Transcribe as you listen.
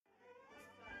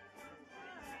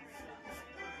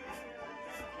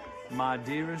my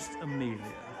dearest Amelia,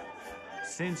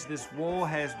 since this war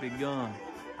has begun,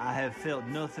 I have felt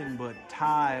nothing but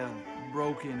tired,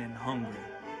 broken, and hungry.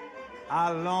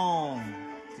 I long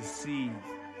to see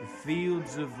the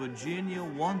fields of Virginia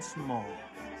once more.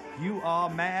 You are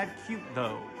mad cute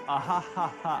though, ah ha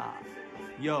ha ha.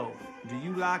 Yo, do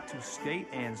you like to skate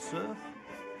and surf?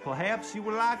 Perhaps you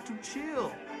would like to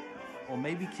chill, or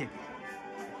maybe kick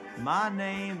it. My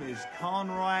name is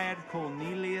Conrad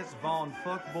Cornelius von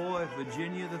Fuckboy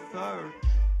Virginia III.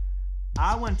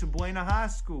 I went to Buena High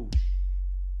School.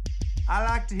 I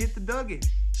like to hit the Dougie.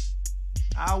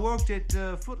 I worked at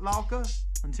Foot Locker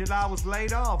until I was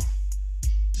laid off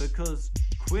because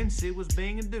Quincy was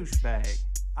being a douchebag.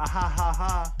 Ah ha ha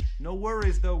ha. No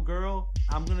worries though, girl.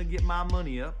 I'm gonna get my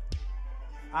money up.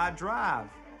 I drive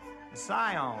a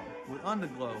Scion with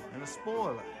underglow and a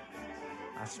spoiler.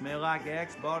 I smell like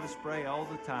Axe body spray all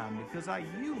the time because I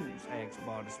use Axe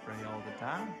body spray all the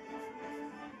time.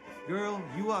 Girl,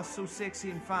 you are so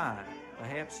sexy and fine.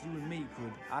 Perhaps you and me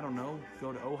could, I don't know,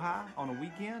 go to Ojai on a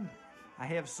weekend? I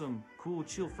have some cool,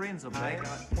 chill friends up there. I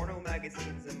got porno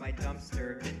magazines in my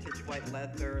dumpster, vintage white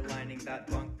leather lining that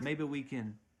bunk. Maybe we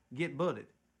can get butted.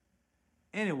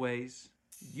 Anyways,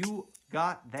 you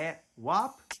got that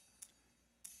wop,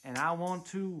 and I want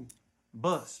to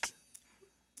bust.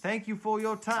 Thank you for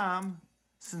your time.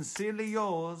 Sincerely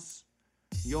yours,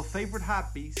 your favorite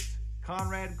hype beast,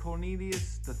 Conrad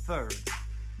Cornelius III.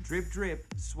 Drip, drip,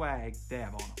 swag,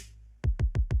 dab on 'em.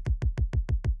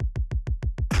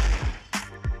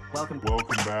 Welcome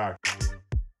back.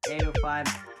 805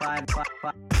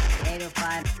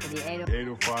 805 to the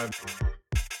 805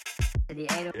 to the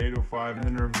 805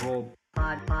 Interval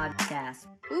podcast.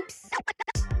 Oops.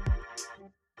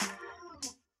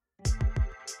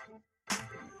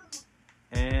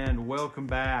 And welcome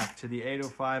back to the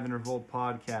 805 Interval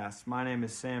podcast. My name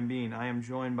is Sam Bean. I am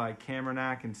joined by Cameron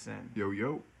Atkinson. Yo,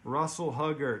 yo. Russell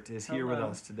Huggart is here with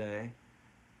us today.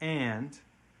 And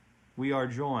we are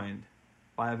joined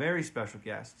by a very special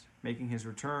guest making his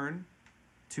return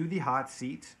to the hot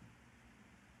seat.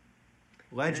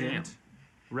 Legend,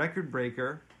 record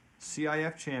breaker,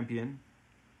 CIF champion,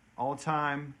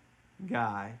 all-time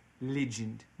guy,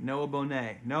 legend, Noah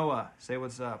Bonet. Noah, say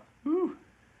what's up. Woo.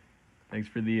 Thanks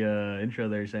for the intro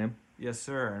there, Sam. Yes,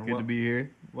 sir. And Good to be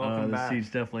here. Welcome back. The seat's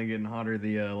definitely getting hotter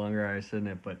the longer I sit in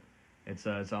it, but it's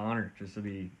an honor just to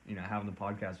be having the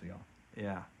podcast with y'all.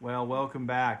 Yeah. Well, welcome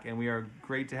back, and we are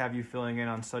great to have you filling in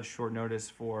on such short notice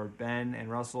for Ben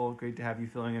and Russell. Great to have you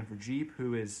filling in for Jeep,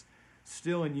 who is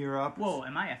still in Europe. Whoa,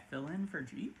 am I a fill-in for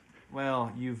Jeep?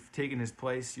 Well, you've taken his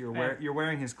place. You're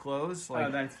wearing his clothes. Like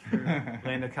oh, that's true.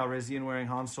 Lando Calrissian wearing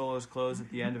Han Solo's clothes at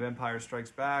the end of Empire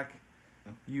Strikes Back.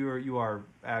 You are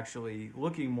actually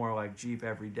looking more like Jeep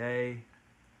every day,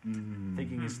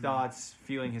 thinking his thoughts,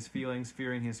 feeling his feelings,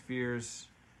 fearing his fears,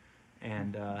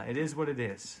 and it is what it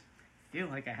is. I feel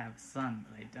like I have a son,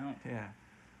 but I don't. Yeah,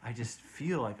 I just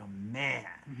feel like a man.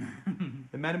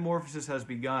 The metamorphosis has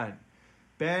begun.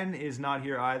 Ben is not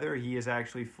here either. He has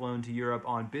actually flown to Europe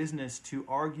on business to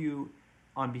argue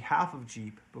on behalf of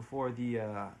Jeep before the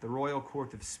Royal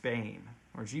Court of Spain,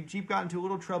 where Jeep got into a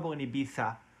little trouble in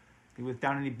Ibiza. He was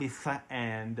down in Ibiza,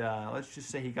 and let's just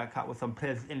say he got caught with some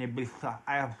pills in Ibiza.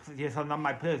 It's not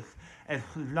my pills. It's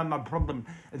not my problem.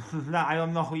 I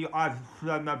don't know who you are. It's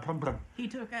not my problem. He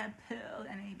took a pill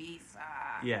in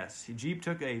Ibiza. Yes, Jeep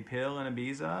took a pill in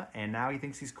Ibiza, and now he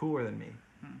thinks he's cooler than me.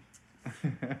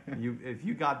 If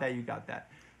you got that, you got that.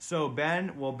 So Ben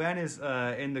is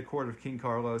in the court of King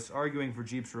Carlos arguing for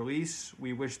Jeep's release.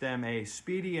 We wish them a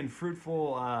speedy and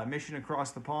fruitful mission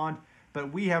across the pond.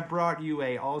 But we have brought you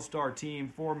a all-star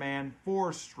team, 4-man,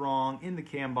 4 strong, in the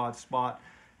Cambot spot.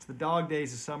 It's the dog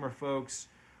days of summer, folks.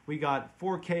 We got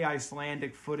 4K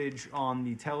Icelandic footage on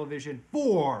the television.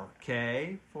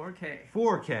 4K.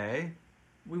 4K.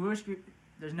 We wish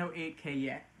there's no 8K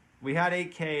yet. We had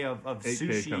 8K of 8K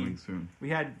sushi. coming soon. We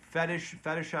had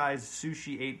fetishized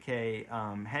sushi 8K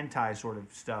hentai sort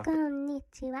of stuff.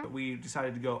 Konnichiwa. But we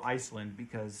decided to go Iceland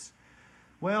because,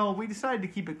 well, we decided to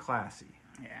keep it classy.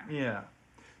 Yeah.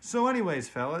 So anyways,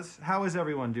 fellas, how is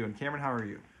everyone doing? Cameron, how are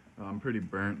you? I'm pretty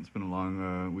burnt. It's been a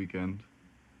long weekend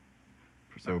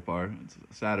so far. It's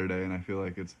Saturday, and I feel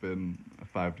like it's been a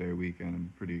 5-day weekend.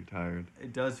 I'm pretty tired.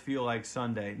 It does feel like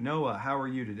Sunday. Noah, how are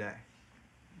you today?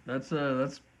 That's a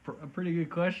pretty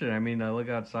good question. I mean, I look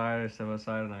outside, I step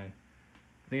outside, and I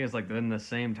think it's like been the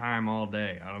same time all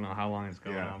day. I don't know how long it's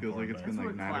going on. Yeah, it feels like it's been like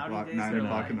what 9 cloudy o'clock, days 9 are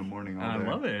o'clock like. in the morning all I day.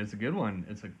 love it. It's a good one.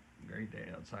 It's a great day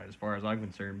outside as far as I'm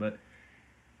concerned, but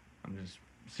I'm just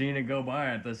seeing it go by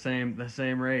at the same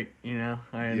rate, Yeah,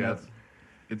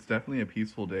 it's definitely a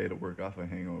peaceful day to work off a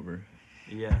hangover.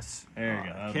 Yes. There you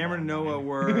go. That was Cameron and a lot of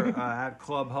Noah money. were at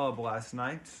Club Hub last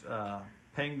night,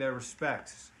 paying their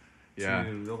respects Yeah.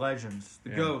 to the legends,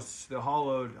 the Yeah. ghosts, the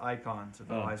hollowed icons of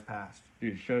the Oh. lives past.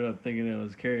 Dude showed up thinking it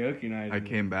was karaoke night. I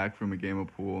came back from a game of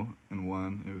pool and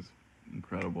won. It was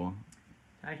incredible.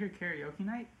 Did I hear karaoke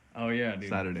night? Oh yeah, dude.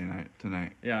 Saturday night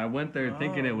tonight. Yeah, I went there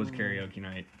thinking it was Oh. karaoke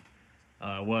night.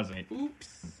 It wasn't.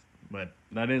 Oops. But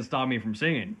that didn't stop me from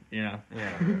singing. Yeah.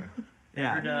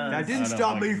 Yeah, Never does. that didn't I don't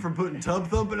stop like me it. from putting tub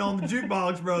thumping on the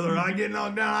jukebox, brother. I get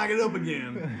knocked down, I get up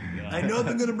again. Ain't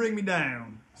nothing gonna bring me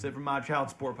down. Except for my child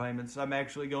support payments. I'm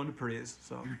actually going to Prius,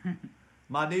 so.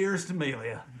 My dearest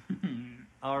Amelia.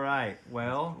 All right,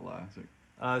 well,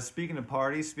 Classic. speaking of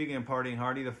partying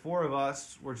hardy, the four of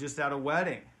us were just at a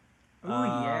wedding. Ooh,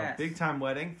 yes. Big time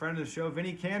wedding. Friend of the show,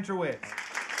 Vinny Kantrowitz.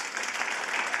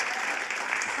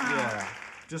 Yeah,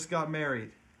 just got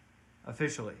married.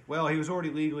 Officially. Well, he was already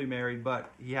legally married,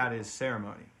 but he had his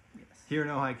ceremony Yes. here in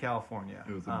Ojai, California.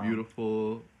 It was a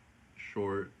beautiful,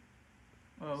 short.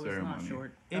 Oh, it's ceremony. not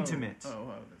short. Intimate.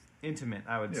 Oh, Intimate,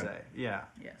 I would Yeah. say. Yeah.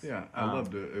 yes. Yeah, I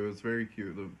loved it. It was very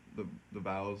cute. The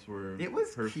vows were It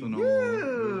was personal. cute. It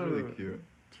was really cute.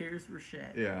 Tears were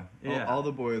shed. Yeah. Yeah. All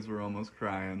the boys were almost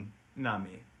crying. Not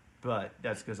me, but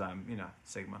that's because I'm,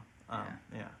 Sigma.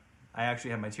 Yeah. I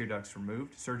actually had my tear ducts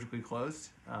removed, surgically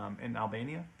closed, in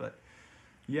Albania, but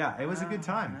yeah, it was a good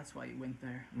time. That's why you went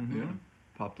there. Mhm. Yeah.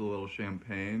 Popped a little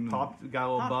champagne. Got a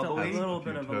little Popped bubbly. a little a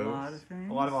few bit of a toasts. lot of things.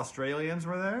 A lot of Australians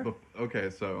were there. Okay,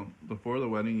 so before the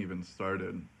wedding even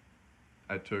started,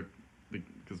 I took,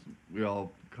 because we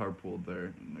all carpooled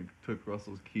there, and I took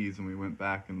Russell's keys and we went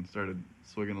back and started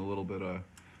swigging a little bit of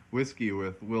whiskey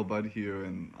with Will Budhue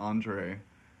and Andre.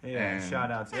 Yeah, And-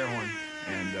 shout out to Airhorn.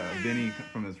 And Vinny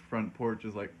from his front porch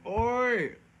is like,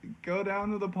 "Oi, go down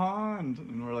to the pond."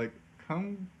 And we're like,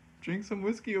 "Come drink some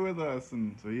whiskey with us."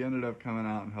 And so he ended up coming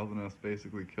out and helping us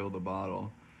basically kill the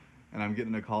bottle. And I'm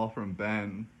getting a call from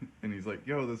Ben, and he's like,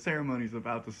 "Yo, the ceremony's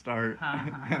about to start."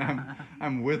 And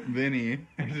I'm with Vinny,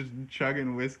 and just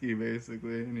chugging whiskey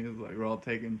basically. And he's like, we're all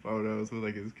taking photos with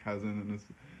like his cousin, and his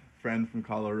friend from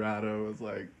Colorado was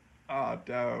like, "Oh,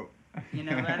 dope."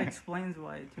 That explains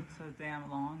why it took so damn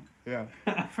long. Yeah.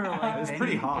 For like It was Vinny.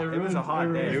 pretty hot. It was a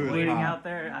hot day. It was waiting hot. out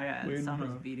there. I got sun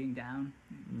was beating down.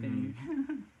 Vinny.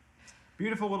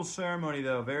 Beautiful little ceremony,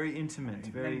 though. Very intimate,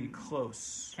 very Then-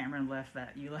 close. Cameron left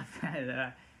that. You left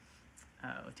that.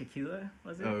 Tequila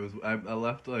was it? Oh, it was. I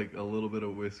left like a little bit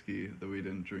of whiskey that we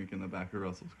didn't drink in the back of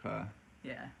Russell's car.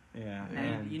 Yeah. Yeah.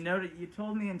 And you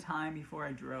told me in time before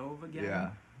I drove again. Yeah.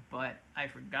 But I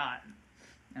forgot,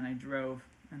 and I drove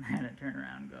and I had to turn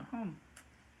around and go home.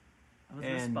 I was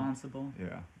And- responsible.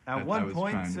 Yeah. At I one was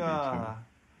point, trying to be too.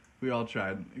 We all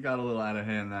tried. It got a little out of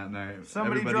hand that night.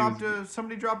 somebody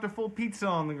Everybody dropped a full pizza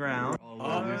on the ground. all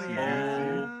over the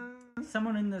yeah.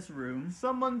 Someone in this room.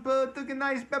 Someone took a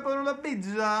nice pepperoni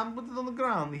pizza and put it on the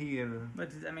ground here. But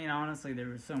I mean, honestly, there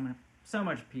was so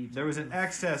much pizza. There was an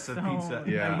excess of So pizza,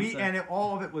 Yeah. and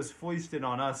all of it was foisted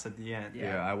on us at the end.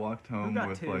 Yeah. Yeah, I walked home got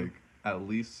with two? like at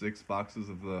least 6 boxes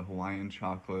of the Hawaiian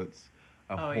chocolates,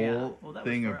 a Oh, whole yeah. Well, that was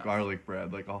thing for of us. garlic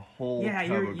bread, like a whole Yeah,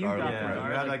 tub of you garlic got Yeah, bread, you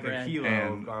garlic had like bread. a kilo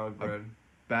And of garlic a- bread.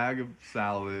 bag of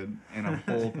salad, and a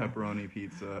whole pepperoni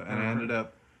pizza. And I ended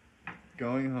up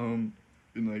going home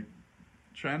and like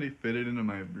trying to fit it into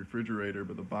my refrigerator,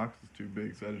 but the box was too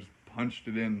big, so I just punched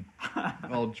it in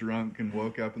all drunk and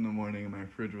woke up in the morning and my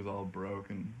fridge was all broke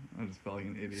and I just felt like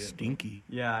an idiot. Stinky.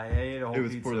 Yeah, I ate a whole It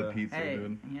was pizza. for the pizza, Hey,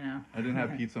 dude. I didn't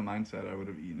have pizza mindset. I would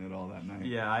have eaten it all that night.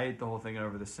 Yeah, I ate the whole thing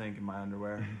over the sink in my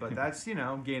underwear. But that's,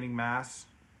 gaining mass.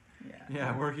 Yeah.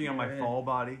 Yeah, working on my Yeah. fall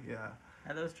body. Yeah.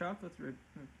 And those chocolates were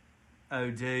Oh,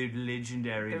 dude,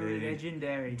 legendary, dude.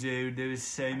 legendary. Dude, there was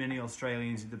so many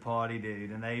Australians at the party, dude,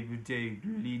 and they were, dude,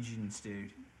 legends,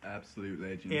 dude. Absolute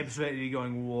legend. Absolutely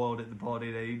going wild at the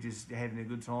party, dude. Just having a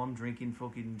good time, drinking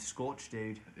fucking scotch,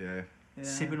 dude. Yeah. Yeah.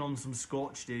 Sipping on some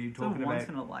scotch, dude. It's a Talking once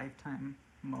about. in a lifetime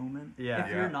moment. Yeah.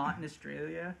 If Yeah. you're not in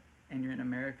Australia and you're in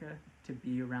America, to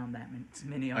be around that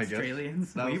many I guess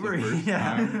Australians. that We was were, the first yeah,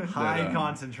 time that, high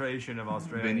concentration of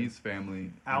Australians. Vinny's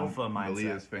family, Alpha and mindset.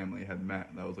 Malia's family had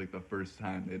met. That was like the first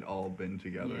time they'd all been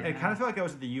together. Yeah. It kind of felt like I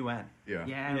was at the UN. Yeah.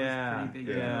 Yeah, it was Yeah, pretty big.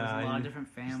 yeah, There was a lot I- of different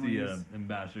Just families. the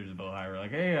ambassadors of Ohio were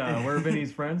like, hey, we're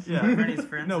Vinny's friends. Yeah. Bernie's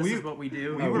friends. No, this we- is what we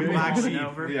do. we were We're black coming sheep.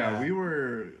 over. Yeah, we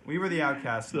were. We were the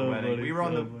outcasts of So the wedding. funny, We were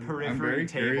on so the funny. periphery I'm very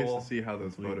curious table. to see how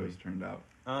those Completely. photos turned out.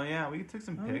 Oh yeah, we took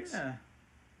some Oh, pics. yeah.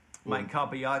 Mike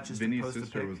Capillot just Vinny's posted a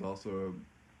sister pic. was also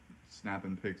a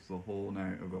snapping pics the whole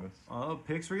night of us. Oh,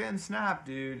 pics were getting snapped,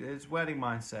 dude. It's wedding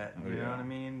mindset. Oh, You know yeah. what I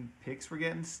mean? Pics were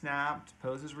getting snapped.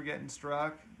 Poses were getting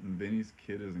struck. And Vinny's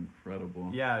kid is incredible.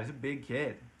 Yeah, he's a big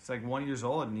kid. He's like 1 year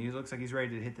old, and he looks like he's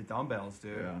ready to hit the dumbbells,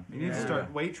 dude. Yeah. You need to Yeah.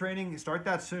 start weight training. Start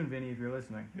that soon, Vinny, if you're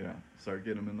listening. Yeah. Start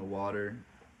getting him in the water.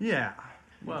 Yeah.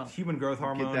 Well, Human growth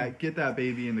hormone. Get that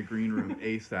baby in the green room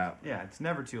ASAP. Yeah, it's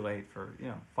never too late for,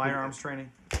 firearms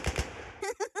training.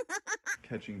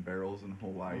 Catching barrels in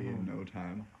Hawaii in no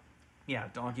time. Yeah,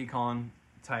 Donkey Kong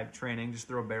type training. Just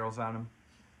throw barrels at him.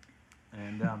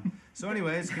 And so,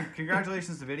 anyways,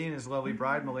 congratulations to Vinny and his lovely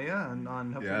bride Malia, and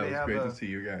on hopefully Yeah, it they was have great to see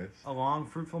you guys. a long,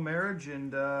 fruitful marriage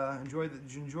and enjoy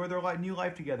their new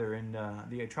life together in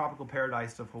the tropical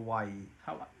paradise of Hawaii.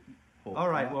 how, All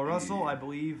right, well, Hawaii. Russell, I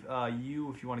believe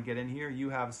you, if you want to get in here, you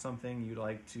have something you'd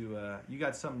like to. You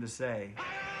got something to say.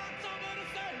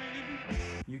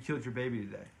 You killed your baby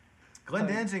today. Glenn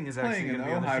Danzig is actually Playing going an to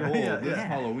be on the Ojai show. Bowl Yeah, this yeah.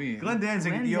 Halloween. Glenn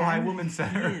Danzig at Glenn the Ojai Danzig Women's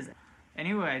Center. is-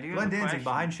 Anyway, I do have Glenn a Danzig question.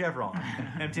 behind Chevron.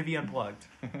 MTV Unplugged.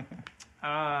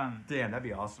 Damn, that'd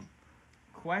be awesome.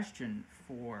 Question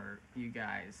for you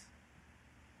guys.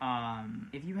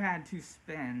 If you had to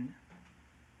spend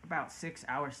about 6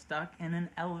 hours stuck in an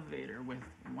elevator with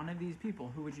one of these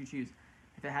people, who would you choose?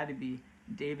 If it had to be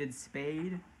David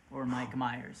Spade or Mike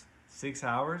Myers. 6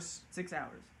 hours? 6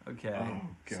 hours. Okay. Oh,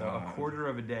 So a God. quarter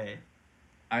of a day.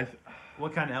 I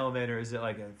What kind of elevator? Is it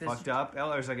like a This- fucked up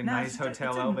elevator? Or is it like a No, nice it's hotel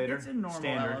it's a, elevator? It's a normal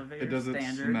Standard. elevator. it doesn't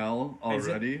standard. smell Is it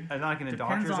already. like in a Depends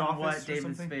doctor's on office what or David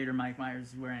something? Spade or Mike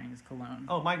Myers is wearing as cologne.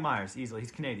 Oh, Mike Myers, easily.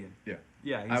 He's Canadian. Yeah.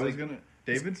 Yeah, he's I was like, gonna.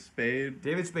 David Spade.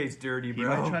 David Spade's dirty, He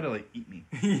bro. might try to like eat me.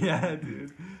 Yeah,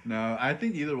 dude. No, I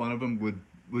think either one of them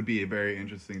would be a very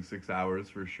interesting 6 hours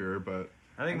for sure. But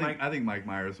I think Mike I think Mike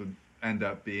Myers would end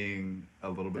up being a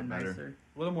little The bit better. nicer.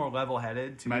 a little more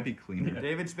level-headed. Too. Might be cleaner.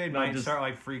 David Spade Not might just- start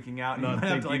like freaking out. And you Not might have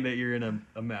thinking to, like, that you're in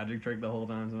a magic trick the whole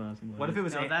time. what if it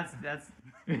was? No, An- that's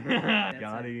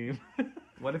Got it. him.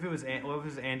 what if it was? What if it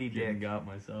was Andy Getting Dick? got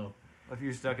myself. What if you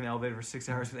were stuck in an elevator for 6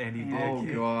 hours with Andy Oh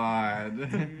Dick?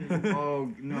 God.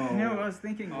 Oh no. You know, I was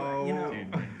thinking, Oh. you know,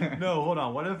 Dude. No, hold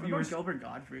on. What if what you were about Gilbert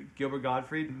Gottfried? Gilbert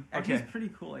Gottfried? Actually, Okay, he's pretty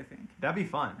cool, I think. that'd be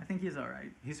fun. I think he's all right.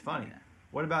 He's funny. Yeah.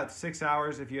 What about 6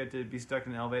 hours if you had to be stuck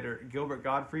in an elevator? Gilbert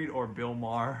Gottfried or Bill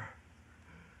Maher?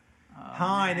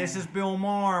 Hi, this is Bill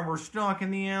Maher. We're stuck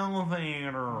in the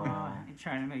elevator. He's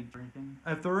trying to make drinking.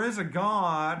 If there is a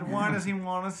God, why does he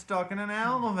want us stuck in an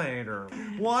elevator?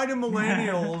 Why are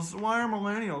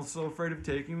millennials so afraid of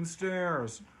taking the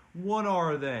stairs? What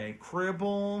are they?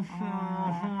 Cripple?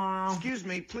 Excuse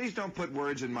me, please don't put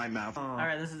words in my mouth. All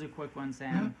right, this is a quick one,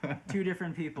 Sam. Two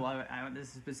different people. This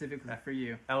is specifically for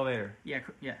you. Elevator. Yeah,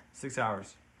 yeah. 6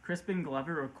 hours. Crispin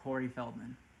Glover or Corey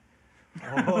Feldman?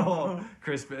 Oh,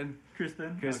 Crispin.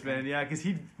 Crispin? Crispin, yeah, because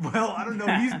well, I don't know.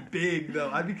 He's big, though.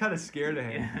 I'd be kind of scared of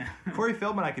him. Yeah. Corey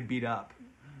Feldman, I could beat up.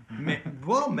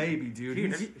 Well, maybe, dude.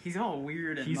 Dude, he's all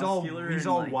weird and He's muscular he's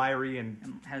and, all like, wiry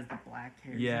and has the black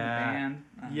hair. Yeah. Band.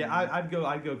 yeah. I'd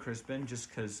go Crispin just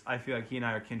because I feel like he and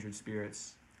I are kindred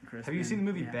spirits. Crispin, Have you seen the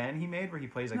movie yeah. Ben he made where he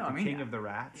plays like No, the I mean, king yeah. of the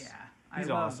rats? Yeah. He's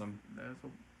I love awesome.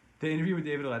 those. The interview with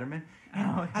David Letterman.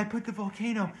 Oh, I put the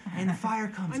volcano and the fire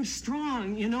comes I'm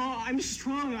strong, you know, I'm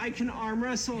strong. I can arm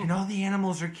wrestle. and all the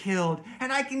animals are killed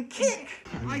and I can kick.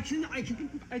 I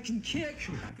can kick.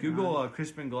 Google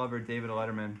Crispin Glover, David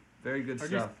Letterman. Very good Or stuff.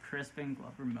 just Crispin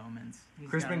Glover moments. He's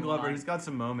Crispin got a Glover, lot. he's got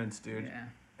some moments, dude. Yeah.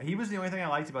 He was the only thing I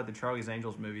liked about the Charlie's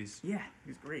Angels movies. Yeah,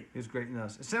 he's great. He was great in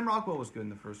those. Sam Rockwell was good in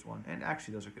the first one, and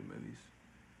actually those are good movies.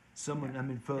 Someone, I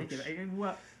mean, folks.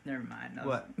 What? Never mind. I was-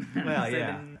 What? I Well, said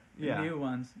yeah. The Yeah. new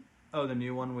ones, Oh, the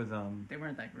new one with they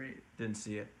weren't that great. didn't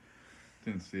see it.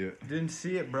 Didn't see it. Didn't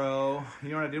see it, bro. You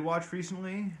know what I did watch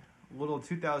recently? A little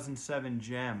 2007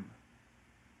 gem.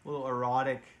 A little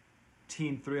erotic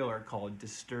teen thriller called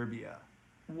Disturbia.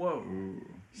 Whoa. Ooh.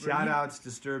 Shout outs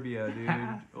Disturbia, dude.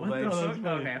 What the Alleged- fuck?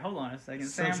 Okay, hold on a second.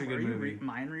 Such Sam, a good were you movie.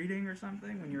 mind reading or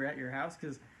something when you were at your house?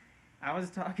 Because I was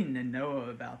talking to Noah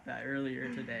about that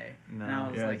earlier today. No. And I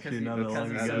was Yeah, like, she know that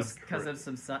long ago. because of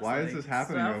some stuff. Why is this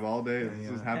happening of all days? This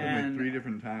Yeah. has happened And- like 3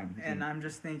 different times. And I'm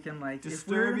just thinking, like, if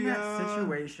we're in that Disturbia.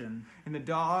 situation, In the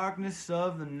darkness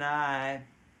of the night,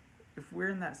 if we're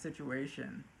in that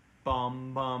situation,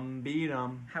 bum bum beat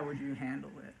 'em. how would you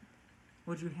handle it?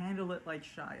 Would you handle it like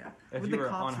Shia? If Would you the were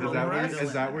cops on really house handle arrest?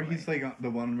 is that where that he's way? like the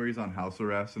one where he's on house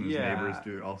arrest and his Yeah. neighbors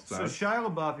do all So stuff? Shia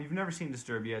LaBeouf, if you've never seen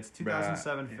Disturbia, it's a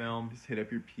 2007 Yeah. film. Just hit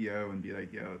up your PO and be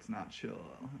like, yo, it's not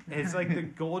chill. It's like the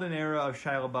golden era of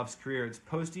Shia LaBeouf's career. It's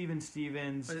post Even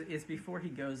Stevens. But it's before he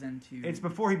goes into. It's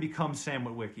before he becomes Sam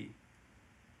Witwicky.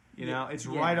 You know, it's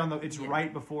Yeah, right on the. It's yeah.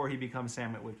 right before he becomes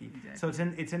Sam Witwicky. Exactly. So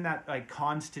it's in that like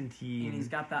Constantine. And he's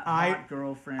got that I- hot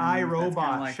girlfriend. iRobot that's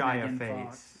kinda like Shia Megan face.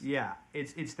 Fox. Yeah,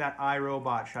 it's that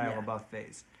iRobot Shia Yeah. LaBeouf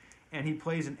face. And he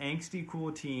plays an angsty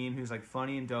cool teen who's like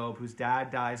funny and dope, whose dad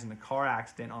dies in a car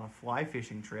accident on a fly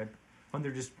fishing trip when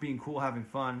they're just being cool, having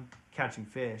fun, catching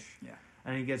fish. Yeah.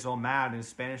 And he gets all mad, and his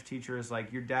Spanish teacher is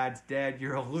like, "Your dad's dead.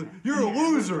 You're a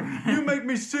loser. You make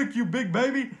me sick, you big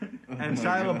baby." And my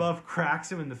Shia God. LaBeouf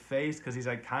cracks him in the face because he's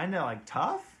like kind of like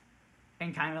tough.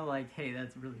 And kind of like, hey,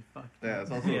 that's really fucked Yeah, up.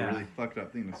 it's also Yeah. a really fucked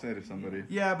up thing to say to somebody.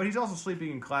 Yeah, but he's also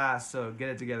sleeping in class, so get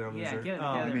it together, loser. Yeah, get it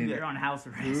Um, together. I mean, You're on house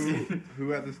arrest.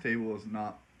 Who at this table has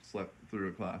not slept through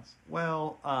a class?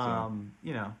 Well,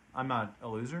 you know, I'm not a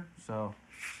loser, so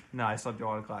no, I slept through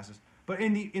all the classes. But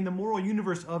in the moral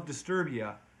universe of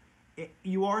Disturbia,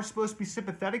 you are supposed to be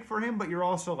sympathetic for him, but you're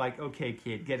also like, okay,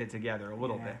 kid, get it together a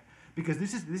little Yeah. bit, because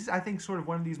this is I think sort of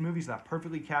one of these movies that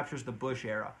perfectly captures the Bush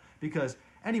era. Because,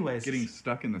 anyways, Getting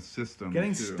stuck in the system.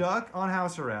 getting too. stuck on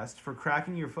house arrest for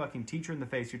cracking your fucking teacher in the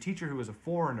face, your teacher who was a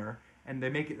foreigner, and they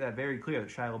make it that very clear that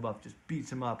Shia LaBeouf just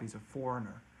beats him up. He's a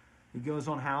foreigner. He goes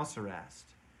on house arrest,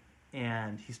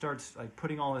 and he starts like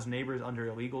putting all his neighbors under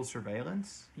illegal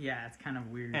surveillance Yeah, it's kind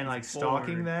of weird. and He's like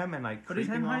stalking bored. them and like But he's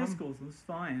creeping in on high them. school, so it's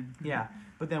fine. Yeah,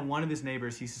 but then one of his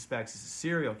neighbors he suspects is a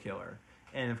serial killer,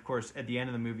 and of course at the end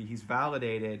of the movie he's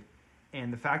validated,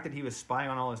 and the fact that he was spying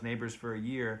on all his neighbors for a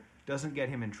year doesn't get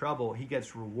him in trouble. He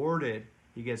gets rewarded.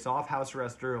 He gets off house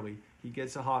arrest early. He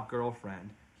gets a hot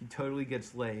girlfriend. He totally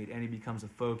gets laid, and he becomes a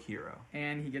folk hero.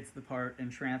 And he gets the part in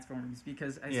Transformers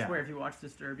because I Yeah. swear if you watch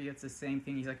Disturbia, it's the same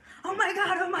thing. He's like, oh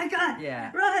my god,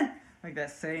 Yeah. run! Like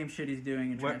that same shit he's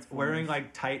doing in Transformers. Wearing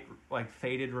like tight, like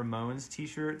faded Ramones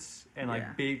t-shirts and like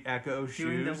Yeah. big Echo shoes.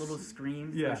 doing the little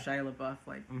screams Yeah. with Shia LaBeouf,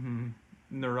 like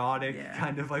neurotic, Yeah.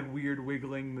 kind of like weird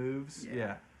wiggling moves.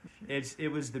 Yeah. Yeah.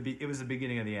 It was the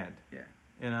beginning of the end. yeah,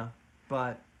 You know,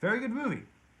 but very good movie.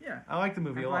 yeah. I like the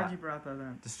movie I'm a glad lot. you brought that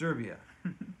up. Disturbia.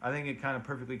 I think it kind of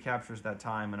perfectly captures that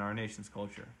time in our nation's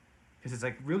culture. Because it's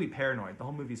like really paranoid. The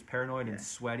whole movie's paranoid Yeah. and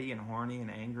sweaty and horny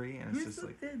and angry, and it's Who's just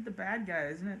like the bad guy,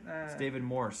 isn't it? it's David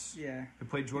Morse, Yeah. who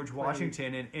played George He played-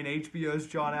 Washington in HBO's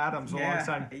John Adams Yeah,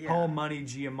 alongside yeah. Paul Money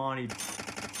Giamatti.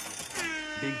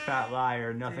 Big fat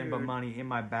liar, nothing but Dude. money in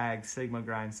my bag, Sigma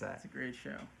grind set. It's a great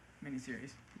show,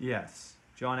 miniseries. Yes.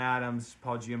 John Adams,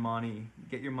 Paul Giamatti.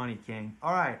 Get your money, King.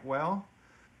 All right, well,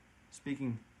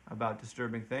 speaking about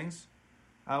disturbing things,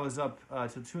 I was up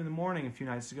till 2 in the morning a few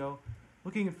nights ago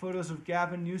looking at photos of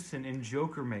Gavin Newsom in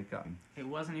Joker makeup. It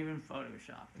wasn't even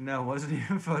photoshopped. No, it wasn't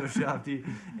even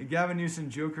photoshopped. Gavin Newsom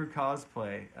Joker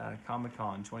cosplay,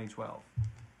 Comic-Con 2012.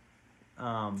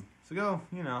 So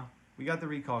we got the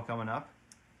recall coming up.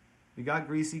 We got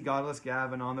greasy, godless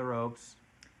Gavin on the ropes.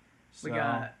 So,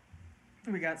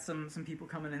 We got some people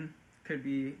coming in. Could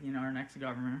be our next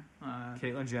governor,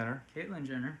 Caitlyn Jenner. Caitlyn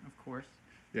Jenner, of course.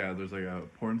 Yeah, there's like a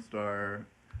porn star,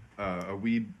 a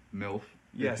weed MILF.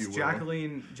 Yes, if you will.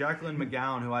 Jacqueline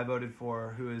McGowan, who I voted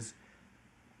for, who is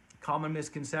common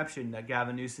misconception that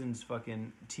Gavin Newsom's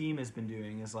fucking team has been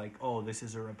doing is like, oh, this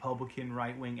is a Republican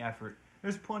right-wing effort.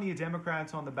 There's plenty of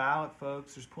Democrats on the ballot,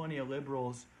 folks. There's plenty of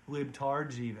liberals,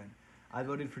 libtards even. I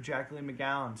voted for Jacqueline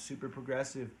McGowan, super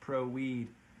progressive, pro-weed,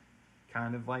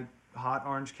 kind of like hot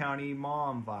Orange County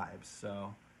mom vibes.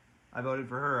 So I voted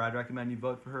for her. I'd recommend you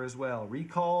vote for her as well.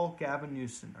 Recall Gavin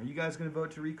Newsom. Are you guys going to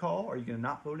vote to recall, or are you going to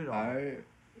not vote at all? I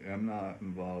am not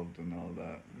involved in all of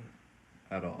that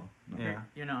at all. No. Yeah.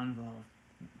 You're not involved.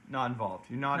 Not involved.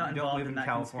 You don't involved live in that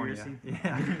California. conspiracy.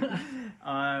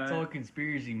 Yeah. It's all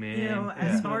conspiracy, man.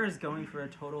 As far as going for a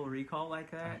total recall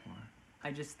like that,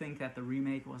 I just think that the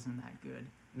remake wasn't that good.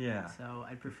 Yeah. So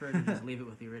I'd prefer to just leave it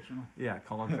with the original. Yeah,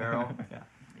 Colin Farrell. Yeah.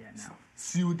 Yeah, no.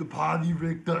 See you at the party,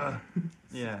 Richter.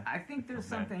 Yeah. I think there's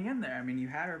something in there. I mean, you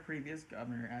had our previous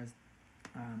governor as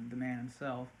the man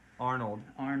himself, Arnold.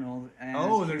 Arnold. And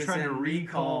Oh, he they're was trying to in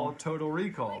recall Total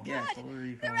Recall. Yeah, Total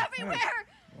Recall. They're everywhere.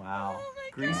 Wow.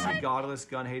 Greasy, godless,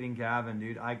 gun-hating Gavin,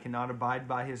 dude. I cannot abide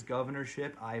by his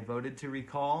governorship. I voted to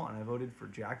recall, and I voted for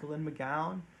Jacqueline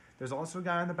McGowan. There's also a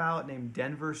guy on the ballot named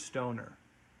Denver Stoner.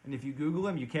 And if you Google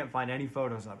him, you can't find any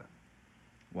photos of him.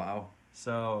 Wow,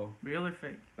 So, Real or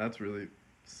fake? that's really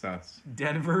sus.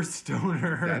 Denver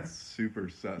Stoner. That's super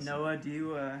sus. Noah, do you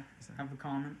have a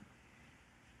comment?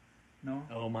 No?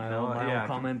 Oh, my No, old yeah.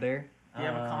 comment there. Do you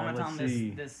have a comment let's on see.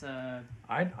 this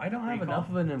I don't have recall? enough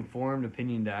of an informed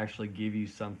opinion to actually give you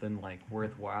something like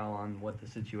worthwhile on what the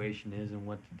situation is and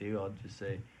what to do. I'll just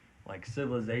say, like,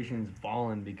 civilization's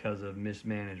fallen because of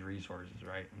mismanaged resources,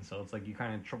 right? And so it's like you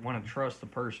kind of want to trust the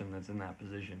person that's in that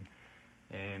position.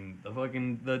 And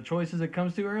the choices it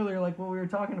comes to earlier, like what we were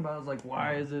talking about, is like,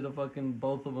 why is it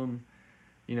both of them,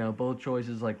 both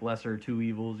choices like lesser two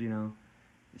evils,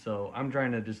 So I'm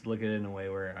trying to just look at it in a way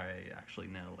where I actually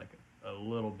know like a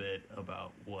little bit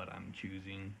about what I'm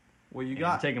choosing. Well,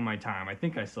 taking my time. I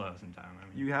think I still have some time.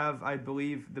 You have, I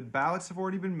believe, the ballots have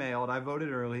already been mailed. I voted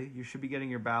early. You should be getting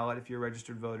your ballot if you're a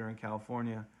registered voter in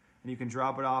California. And you can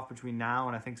drop it off between now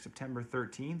and I think September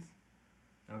 13th.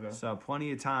 Okay. So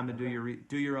plenty of time to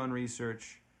do your own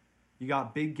research. You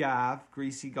got Big Gav,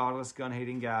 greasy, godless,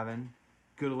 gun-hating Gavin,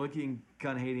 good-looking,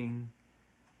 gun-hating,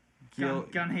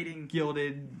 gun-hating,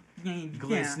 gilded,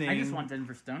 glistening. I just want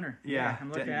Denver Stoner. Yeah, I'm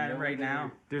looking at it right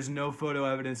now. There's no photo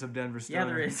evidence of Denver Stoner. Yeah,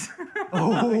 there is.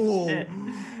 Oh, shit.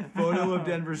 Photo of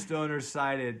Denver Stoner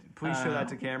cited. Please show that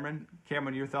to Cameron.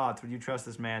 Cameron, your thoughts? Would you trust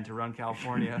this man to run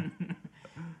California?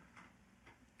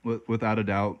 Without a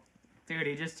doubt. Dude,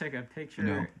 he just took a picture.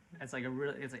 No. It's like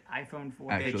it's like iPhone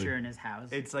 4 Actually, picture in his house.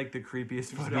 It's like the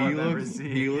creepiest photo I've ever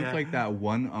seen. He looks like that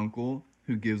one uncle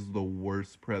who gives the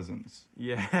worst presents.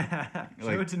 Yeah.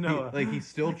 Like, Show it to Noah. He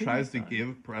still tries to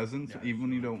give presents even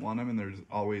when you don't want them, and they're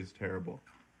always terrible.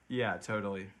 Yeah,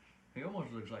 totally. He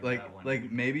almost looks like that one.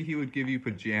 Like maybe he would give you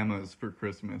pajamas for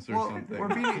Christmas or something. Or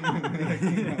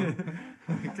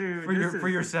Dude, for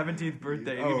your 17th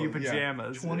birthday, give you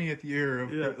pajamas. 20th year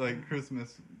of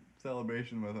Christmas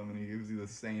celebration with him, and he gives you the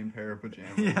same pair of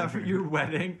pajamas. Yeah, for your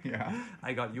wedding. Yeah.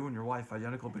 I got you and your wife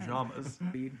identical pajamas.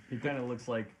 He kind of looks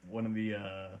like one of the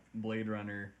Blade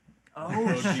Runner.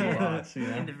 Oh shit! Lots,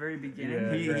 In the very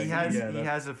beginning, Yeah, he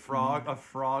has a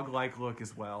frog-like look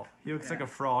as well. He looks like a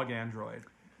frog android.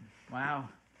 Wow.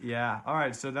 Yeah. All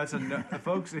right. So that's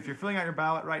folks. If you're filling out your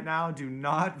ballot right now, do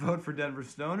not vote for Denver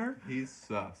Stoner. He's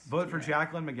sus. Vote for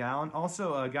Jacqueline McGowan.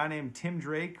 Also, a guy named Tim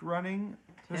Drake running.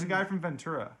 There's a guy from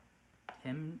Ventura.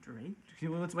 Tim Drake?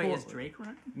 Wait, is Drake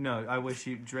running? No, I wish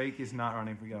Drake is not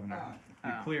running for governor.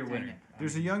 Clear winner.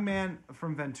 There's a young man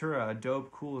from Ventura, a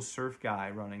dope, cool surf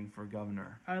guy running for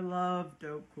governor. I love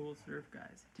dope, cool surf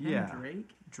guys. Tim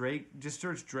Drake. Just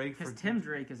search Drake for. Because Tim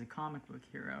Drake is a comic book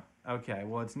hero. Okay,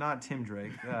 well, it's not Tim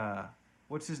Drake.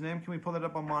 What's his name? Can we pull that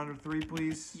up on monitor 3,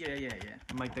 please? Yeah.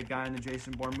 I'm like the guy in the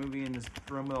Jason Bourne movie in this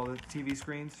room with all the TV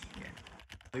screens. Yeah.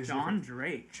 John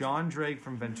Drake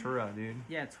from Ventura, dude.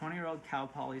 Yeah, 20-year-old Cal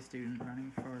Poly student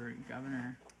running for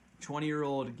governor.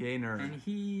 20-year-old gay nerd. And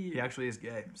he actually is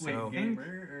gay. So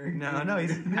gamer? No,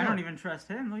 he's. I don't even trust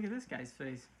him. Look at this guy's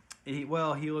face. He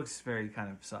looks very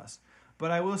kind of sus.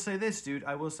 But I will say this, dude.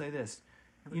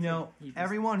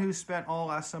 Everyone who spent all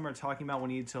last summer talking about we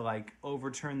need to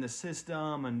overturn the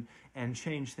system and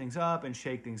change things up and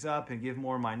shake things up and give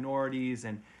more minorities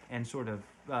and sort of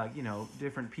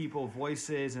different people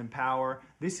voices and power.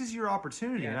 This is your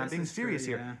opportunity, and I'm being serious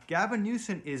here. Gavin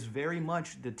Newsom is very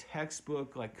much the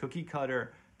textbook cookie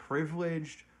cutter,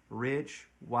 privileged, rich,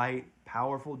 white,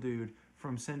 powerful dude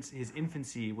from since his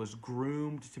infancy was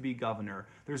groomed to be governor.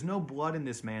 There's no blood in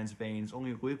this man's veins,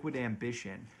 only liquid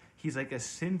ambition. He's like a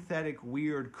synthetic,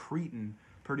 weird cretin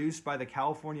produced by the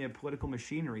California political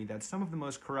machinery that's some of the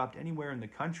most corrupt anywhere in the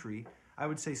country. I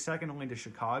would say second only to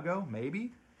Chicago,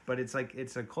 maybe, but it's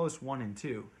a close 1 and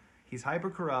 2. He's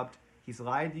hyper corrupt. He's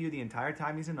lied to you the entire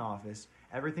time he's in office.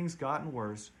 Everything's gotten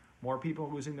worse. More people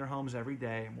losing their homes every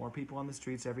day. More people on the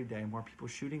streets every day. More people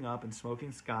shooting up and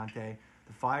smoking scante.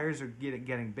 The fires are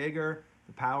getting bigger.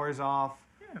 The power's off.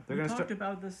 Yeah, we talked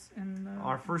about this in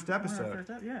our first episode.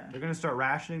 Yeah. They're going to start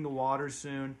rationing the water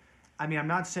soon. I mean, I'm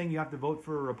not saying you have to vote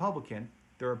for a Republican.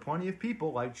 There are plenty of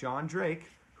people like John Drake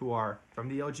who are from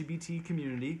the LGBT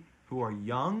community, who are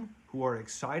young, who are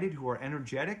excited, who are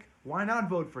energetic. Why not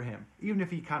vote for him, even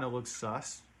if he kind of looks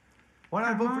sus? Why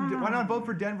not vote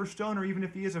for Denver Stoner, even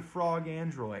if he is a frog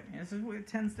android? Yeah, this is what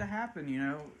tends to happen,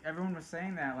 Everyone was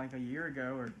saying that a year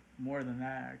ago, or more than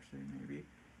that, actually, maybe.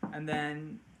 And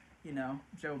then,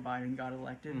 Joe Biden got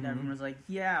elected, and everyone was like,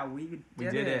 "Yeah, we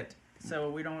did it." So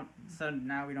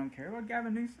now we don't care about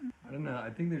Gavin Newsom. I don't know.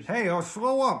 I think there's. Hey,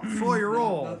 slow up, slow your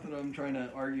roll. Not that I'm trying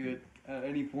to argue at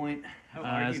any point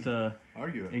as to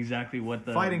argue it. Exactly what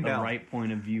the right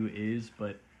point of view is,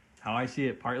 but how I see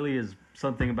it partly is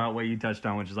something about what you touched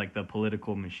on, which is the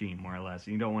political machine, more or less.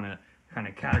 You don't want to kind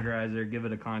of categorize it or give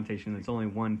it a connotation that's only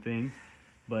one thing,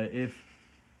 but if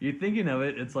you're thinking of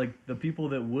it, it's like the people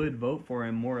that would vote for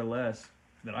him, more or less,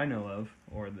 that I know of,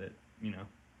 or that,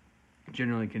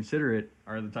 generally consider it,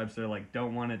 are the types that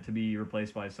don't want it to be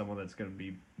replaced by someone that's going to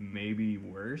be maybe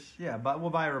worse. Yeah, but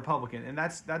by a Republican. And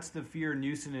that's the fear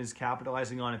Newsom is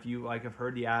capitalizing on. If you have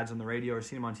heard the ads on the radio or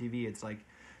seen him on TV, it's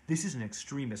this is an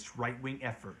extremist right-wing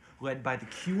effort led by the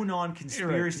QAnon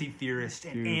conspiracy theorists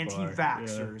and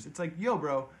anti-vaxxers. Yeah. It's yo,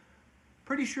 bro,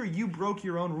 pretty sure you broke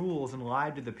your own rules and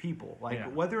lied to the people. Like Yeah.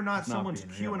 whether or not It's not someone's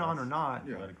being real, QAnon or that's not,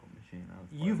 Political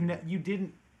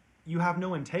machine. you have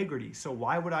no integrity. So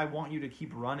why would I want you to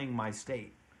keep running my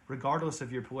state, regardless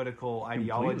of your political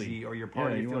ideology or your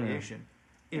party you wanna- affiliation?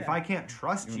 If I can't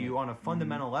trust you on a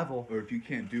fundamental level, Or if you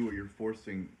can't do what you're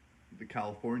forcing the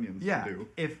Californians yeah, to do.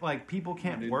 if like people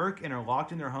can't dude. work and are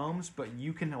locked in their homes, but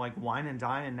you can like wine and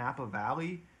dine in Napa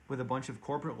Valley with a bunch of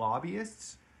corporate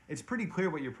lobbyists, it's pretty clear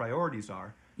what your priorities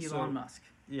are. Elon Musk.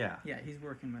 Yeah. Yeah, he's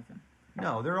working with him.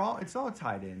 No, it's all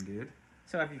tied in, dude.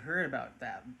 So have you heard about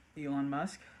that Elon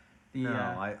Musk? The,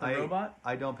 No, the robot?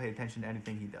 I don't pay attention to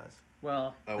anything he does.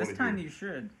 Well, I this wanna time hear. you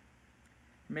should.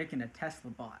 Making a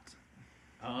Tesla bot.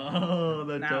 Oh,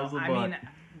 the Now, Tesla I bot. mean,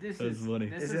 this That's is funny.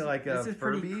 This Is it like a this is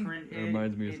pretty Furby? It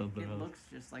reminds me of something It else. looks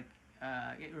just like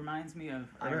it reminds me of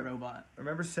Remember- iRobot.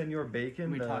 Remember Senor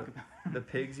Bacon, We talk about the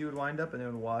pigs you would wind up and they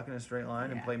would walk in a straight line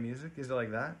and Yeah. play music? Is it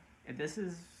like that? This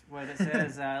is what it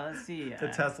says. Let's see. The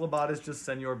Tesla bot is just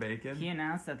Senor Bacon? He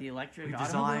announced that the electric We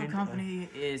automobile designed company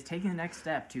is taking the next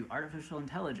step to artificial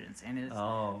intelligence and is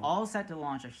all set to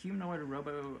launch a humanoid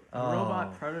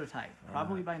robot prototype,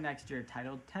 probably by next year,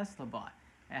 titled Tesla Bot.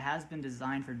 It has been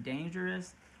designed for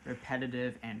dangerous,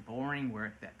 repetitive, and boring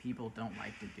work that people don't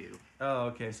like to do. Oh,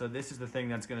 okay. So this is the thing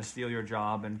that's going to steal your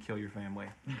job and kill your family.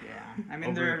 Yeah, I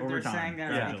mean Over they're time. saying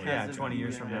that Yeah, because yeah. of 20 the,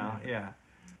 years from now. Yeah.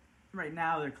 Right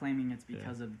now, they're claiming it's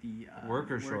because of the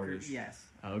Worker shortage. Yes.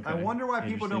 Okay. I wonder why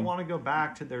people don't Interesting. want to go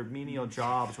back to their menial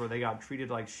jobs where they got treated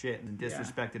like shit and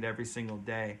disrespected every single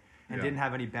day and Yeah. didn't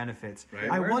have any benefits. Right.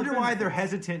 I Where are the wonder why they're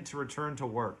benefits? hesitant to return to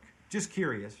work. Just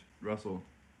curious. Russell,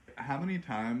 how many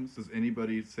times does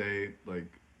anybody say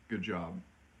like "good job"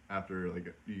 after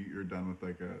like you're done with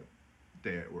like a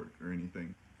day at work or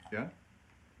anything? Yeah,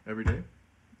 every day.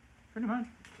 Pretty much.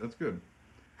 That's good.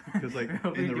 Because like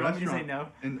Do in the you want me to say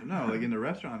restaurant, like in the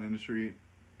restaurant industry,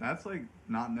 that's like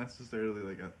not necessarily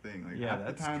like a thing. Like Yeah, half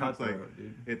that's the time it's like cutthroat,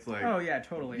 dude. it's like Oh yeah,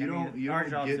 totally. you I don't mean, you our don't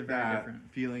jobs are get very that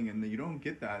different. feeling, and you don't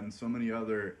get that in so many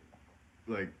other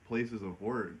like places of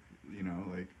work. You know,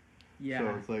 like Yeah.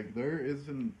 so it's like there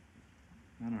isn't.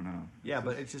 I don't know. Yeah,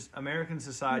 but it's just American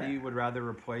society would rather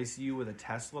replace you with a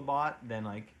Tesla bot than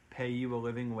like pay you a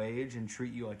living wage and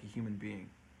treat you like a human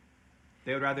being.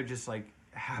 They would rather just like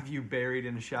have you buried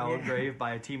in a shallow grave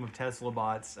by a team of Tesla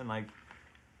bots and like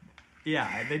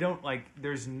they don't like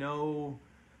there's no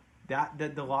that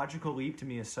the logical leap to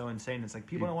me is so insane. It's like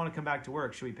people don't want to come back to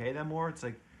work. Should we pay them more? It's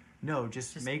like no,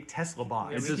 just make Tesla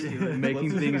bots. It's we just can do it. making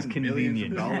Let's things spend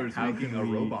millions of convenient. dollars How making can a we-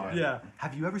 robot. Yeah.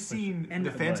 Have you ever seen And the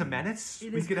the Phantom button. Menace?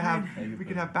 It We is could kind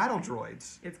have battle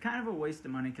droids. It's kind of a waste of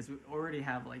money because we already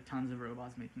have like tons of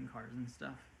robots making cars and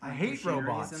stuff. I Like, hate machineries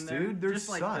robots, in there. dude. They're just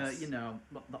like sus. the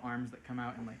the arms that come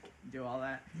out and like do all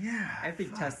that. Yeah. I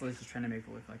think Tesla's just trying to make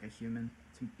it look like a human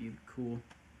to be cool,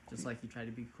 just like he tried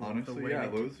to be cool. Honestly, the way yeah,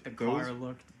 the car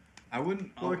looked. I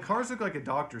wouldn't. Well, the cars look like a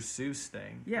Dr. Seuss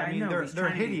thing. Yeah, I mean know, they're he's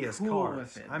trying to be hideous cool cars.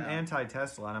 with it, I'm though.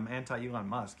 anti-Tesla and I'm anti-Elon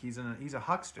Musk. He's a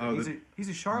huckster. Oh, he's a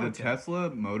the charlatan.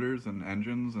 Tesla motors and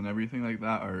engines and everything like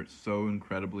that are so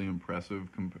incredibly impressive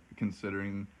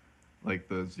considering like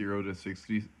the 0 to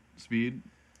 60 speed.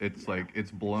 It's like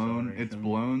it's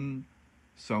blown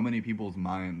so many people's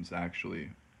minds actually,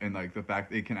 and like the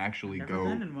fact it can actually Never go,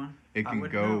 been in one. it I can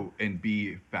wouldn't go know. and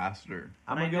be faster.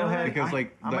 I'm But gonna I go know ahead that- Because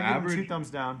like I'm the gonna give him average, 2 thumbs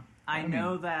down. I mean,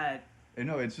 know that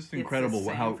no, it's just it's incredible the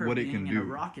same how for what it being can in a do.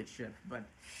 rocket ship, but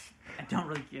I don't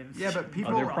really give. Yeah, but shit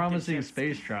people- Oh, they're about promising rocket ships.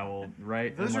 space travel,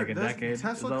 right? Those in like are a those decade. Is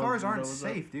Tesla that what- cars is that aren't what's up?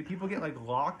 safe, dude. People get like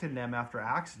locked in them after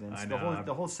accidents. I The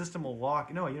know. whole system will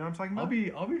lock. No, you know what I'm talking I'll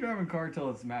about? be driving a car till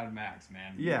it's Mad Max,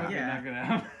 man. Yeah. You're Yeah. not gonna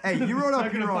have. Hey, you rode Not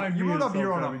up gonna here on find you me rode in up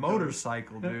here on a self-driving cars.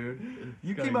 motorcycle, dude.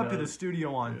 You came up to the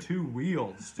studio on 2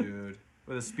 wheels, dude,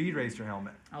 with a speed racer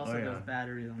helmet. Also, Oh, yeah. those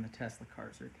batteries on the Tesla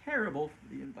cars are terrible for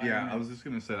the environment. Yeah, I was just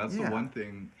gonna say that's Yeah. the one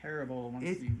thing. terrible once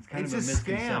It- you. Kind It's of a scam.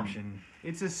 misconception.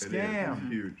 It's a It is. scam. It's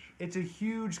huge. It's a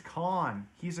huge con.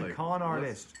 He's a Like, con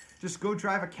artist. Just go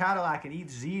drive a Cadillac and eat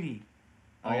ziti.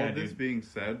 All yeah, of this dude. being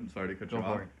said, I'm sorry to cut Go you for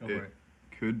off. it, go for it.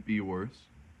 Could be worse.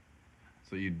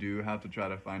 So you do have to try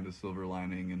to find a silver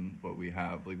lining in what we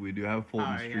have. Like we do have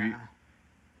Fulton Oh, Street. yeah.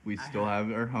 We still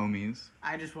have our homies,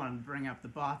 I just want to bring up the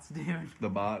bots, dude. the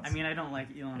bots. I mean, I don't like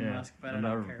Elon Yeah. Musk, but I And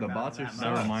don't that- care the about bots it are that sus.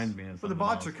 That much. reminds me of But the something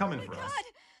bots else. are coming for us.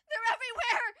 They're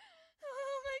everywhere!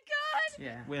 Oh my god!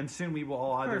 Yeah. When soon we will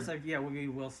all Of either. course, like, yeah, we'll be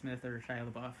Will Smith or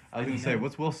Shia LaBeouf. I was gonna say,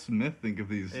 what's Will Smith think of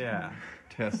these Yeah.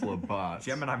 Tesla bots?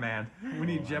 Gemini Man. We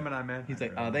need Gemini Man. He's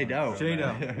like, oh, they don't.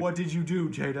 Jada, what did you do,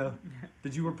 Jada?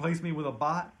 Did you replace me with a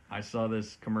bot? I saw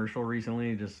this commercial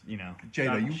recently. Just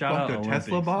Jada, you shout fucked out a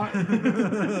Tesla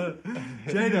Olympics. bot?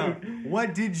 Jada,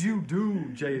 what did you do,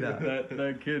 Jada?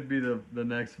 that could be the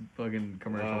next fucking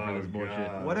commercial for this bullshit.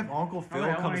 God. What if Uncle Phil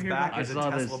I comes wanna hear back about as a saw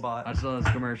Tesla this. bot? I saw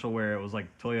this commercial where it was like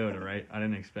Toyota, right? I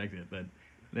didn't expect it, but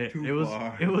Too it was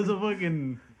far. it was a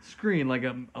fucking screen like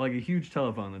a huge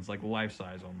telephone that's like life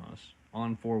size almost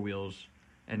on 4 wheels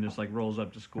and just like rolls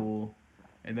up to school.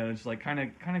 And then it's like kind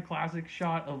of classic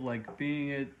shot of like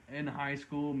being in high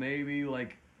school, maybe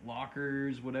like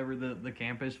lockers, whatever the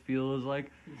campus feel is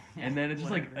like. And then it's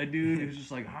just like a dude who's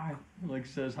just like hi, like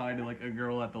says hi to like a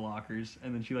girl at the lockers,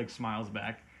 and then she like smiles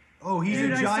back. Oh, he's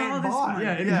Dude, a I giant saw this bot. one.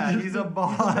 Yeah, he's a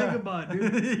bot. He's a bot,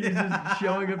 dude. He's just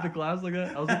showing up to class like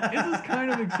that. I was like, this is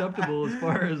kind of acceptable as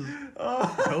far as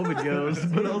COVID goes.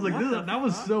 But I was like, that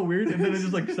was so weird. And then it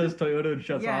just like says Toyota and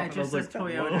shuts Yeah, off. it And I just was says like,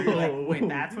 Toyota. You're like, whoa. wait,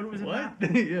 that's what it was What?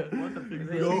 about? Yeah. What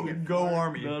the Go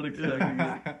Army. Not expecting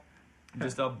it.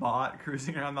 Just a bot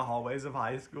cruising around the hallways of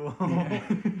high school.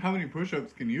 How many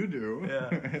push-ups can you do? Yeah.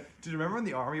 Do you remember when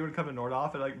the Army would come to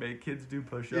Nordhoff and like make kids do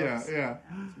push-ups? yeah.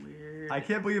 That's weird. I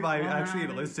can't believe I actually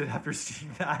Why? enlisted after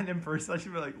seeing that in person. I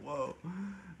should be like, whoa,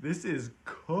 this is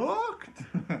cooked.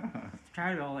 Try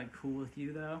to be all like cool with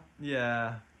you though.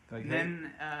 Yeah. Like, Then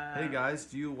hey guys,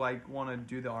 do you like want to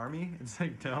do the Army? It's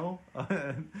like, no.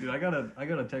 Dude, I got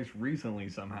a text recently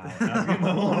somehow asking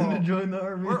my mom to join the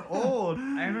army. We're old.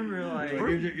 I remember like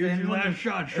Here's your last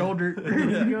shot, shoulder.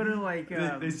 you go to like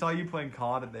They saw you playing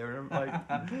COD and they were like,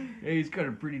 Hey, he's got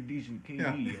a pretty decent KD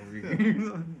Yeah. over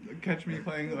here. Catch me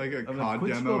playing like a I'm COD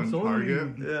quick demo scope in solely.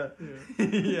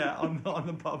 Target. yeah, on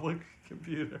the public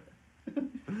computer.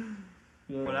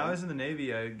 When I was in the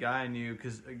Navy, a guy I knew,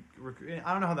 because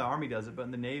I don't know how the Army does it, but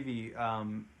in the Navy,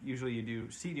 usually you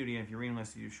do sea duty, and if you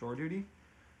re-enlist, you do shore duty.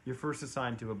 You're first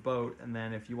assigned to a boat, and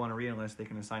then if you want to re-enlist, they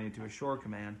can assign you to a shore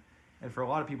command. And for a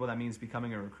lot of people, that means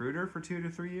becoming a recruiter for 2 to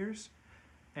 3 years.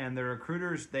 And the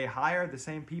recruiters, they hire the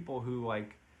same people who,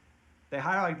 they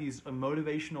hire, these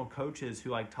motivational coaches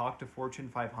who, talk to Fortune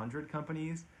 500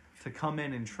 companies to come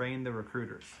in and train the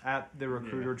recruiters at the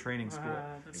recruiter training school.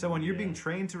 So when you're being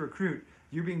trained to recruit,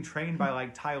 you're being trained by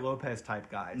Ty Lopez type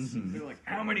guys. Mm-hmm. They're like,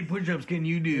 how many push-ups can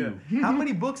you do? Yeah. How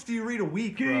many books do you read a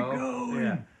week, Keep bro? going.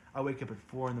 Yeah. I wake up at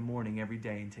 4 a.m. every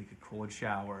day and take a cold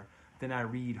shower. Then I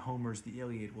read Homer's The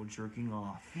Iliad while jerking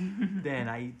off. Then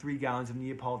I eat 3 gallons of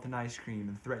Neapolitan ice cream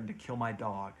and threaten to kill my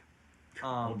dog.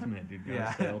 Ultimate, dude. Gotta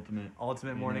Yeah. say ultimate.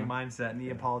 Ultimate morning mindset,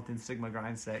 Neapolitan Sigma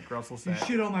grind set, Grussel You set.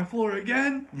 shit on my floor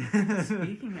again?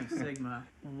 Speaking of Sigma,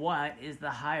 what is the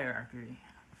hierarchy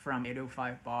from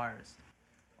 805 bars?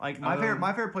 My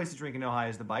favorite place to drink in Ohio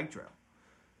is the bike trail.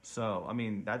 So I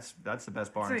mean that's the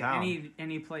best bar in It's town.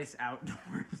 any place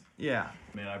outdoors. Yeah.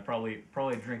 Man, I probably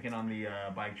drinking on the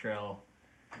bike trail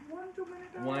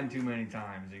one too many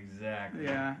times. Exactly.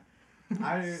 Yeah.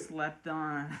 I Slept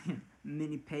on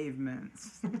mini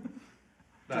pavements.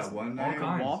 that one All night.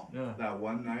 kinds. Yeah. That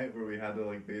one night where we had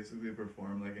to basically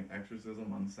perform an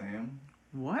exorcism on Sam.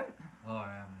 What? Oh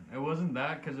yeah, man. It wasn't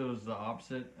that because it was the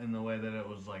opposite in the way that it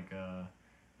was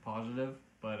positive,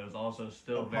 but it was also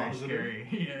still very positive?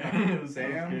 scary. Yeah, it was so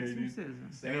Sam? scary, dude. Exorcism.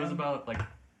 And it was about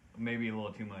maybe a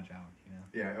little too much out,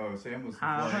 Yeah. Oh, Sam was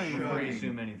I thought you Before were you chugging.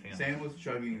 assume anything. Sam was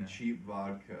chugging Yeah. cheap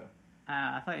vodka.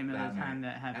 I thought you meant That the time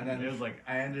night. that happened. And then It was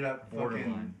I ended up borderline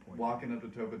fucking point. walking up to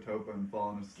Topa Topa and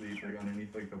falling asleep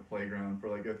underneath the playground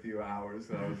for a few hours.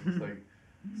 So I was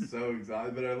just so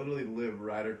exhausted. But I literally live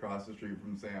right across the street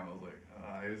from Sam. I was like,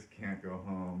 I just can't go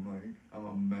home. I'm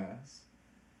a mess.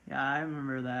 Yeah, I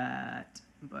remember that,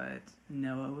 but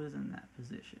Noah was in that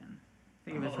position. I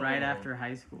think it was right after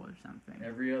high school or something.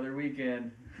 Every other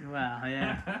weekend. Well,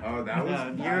 yeah. Oh, that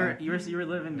was bad. You were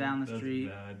living down the That's street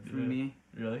bad, from yeah. me.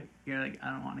 Really? You're like, I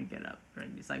don't want to get up. Right?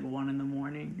 It's 1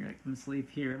 a.m. You're like, I'm asleep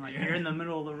here. You're in the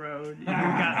middle of the road.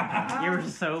 You were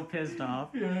so pissed off.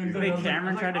 Yeah, exactly. Big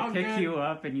Cameron tried to I'm pick good. you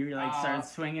up, and you started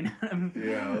swinging at him.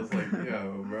 Yeah, I was like,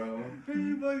 yo, bro. Are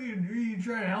you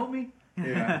trying to help me?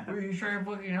 Yeah. Are you trying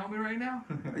to fucking help me right now?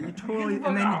 You totally. Get the fuck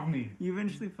And then off me. you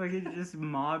eventually fucking just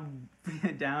mobbed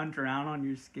down, drown on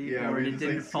your skateboard. Yeah, we it just,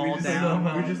 didn't fall we just,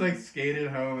 down. we just skated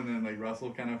home, and then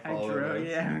Russell kind of I followed drove. us.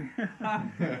 Yeah.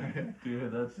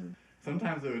 Dude, that's.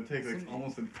 Sometimes it would take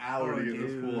almost an hour to get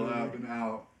this fool up and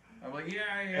out. I'm like,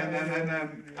 yeah. And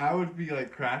then I would be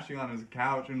crashing on his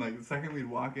couch, and the second we'd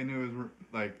walk into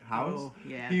his house, Oh,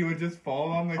 yeah. he would just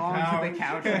fall on the Fall couch. onto the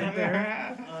couch right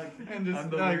there. And just I'm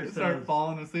the worst start host.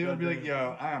 falling asleep. I'd be like, Goddamn.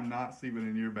 yo, I am not sleeping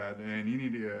in your bed, and you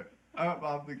need to get up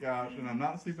off the couch, and I'm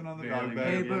not sleeping on the Barely dog make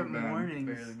bed. Hey, it, but Ben.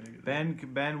 mornings.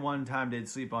 Ben one time did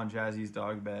sleep on Jazzy's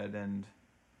dog bed, and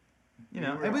You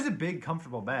know, it was a big,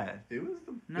 comfortable bed. It was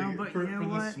the but you know for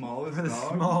what? the smallest For the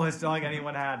dog. smallest dog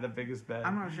anyone had, the biggest bed.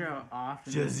 I'm not sure how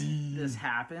often Jazzy. this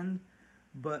happened,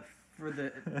 but for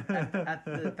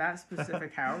that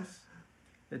specific house,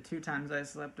 the 2 times I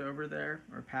slept over there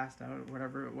or passed out or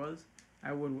whatever it was,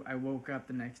 I woke up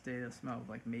the next day to smell of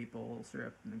like maple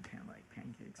syrup and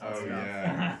pancakes and stuff.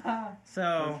 Yeah.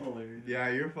 So Yeah,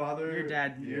 your father. Your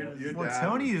dad. Your Well, dad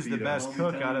Tony would is the feed best us.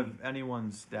 cook out of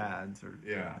anyone's dads. Or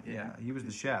Yeah. he was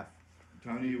the chef.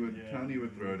 Tony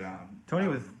would throw down. Tony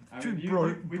was We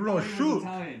bro, thought he shoot. was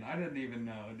Italian. I didn't even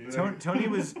know, dude. Tony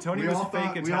was We all fake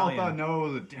thought, Italian. We all thought Noah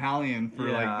was Italian for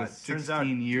Yeah, like the turns out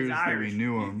 16 years he's that we Irish.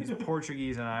 knew him. He's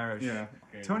Portuguese and Irish. Yeah.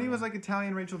 Okay, Tony was like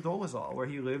Italian Rachel Dolezal, where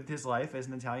he lived his life as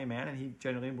an Italian man, and he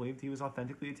genuinely believed he was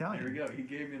authentically Italian. Here we go. He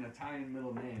gave me an Italian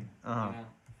middle name. Uh-huh. You know,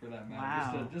 for that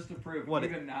matter. Wow. Just to prove. What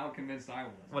even now, convinced I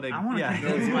was. What a, I want to yeah.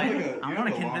 convince, you my, have like a- I you want have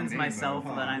to a long convince name, myself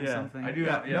though, that huh? I'm Yeah. something. I do.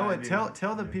 Yeah, Yeah, Noah, I do.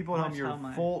 tell the people at home Watch your how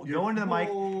my- full. your Go into the mic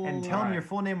full- and tell them Alright. your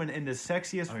full name in the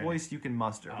sexiest Okay. voice you can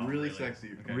muster. Oh, really really? sexy.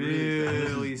 Okay.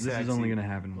 Really This sexy. is only gonna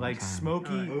happen one like time.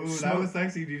 smoky. Ooh, that smoke- was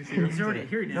sexy. Did you see He's already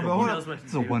here. He No, but knows hold what to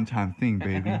It's a do. one-time thing,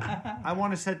 baby. I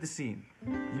want to set the scene.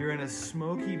 You're in a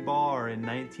smoky bar in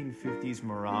 1950s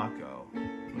Morocco,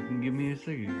 Fucking give me a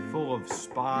cigarette. full of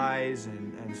spies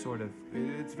and sort of.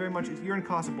 It's very much. You're in And a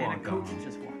Casablanca. coach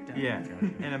just walked out. Yeah,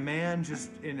 and a man just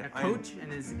in A coach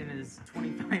and his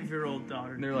 25-year-old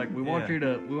daughter. And they're like, we want Yeah. you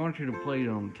to play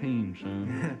on the team,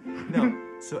 son.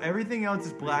 No, so everything else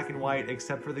is black and white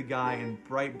except for the guy in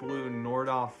bright blue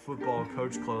Nordhoff football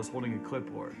coach clothes holding a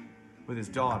clipboard with his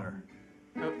daughter.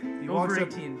 Oh, He over walks up-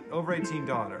 18. over 18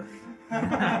 daughter.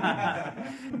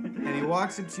 And he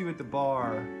walks up to you at the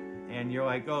bar, and you're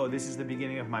like, oh, this is the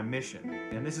beginning of my mission.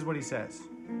 And this is what he says.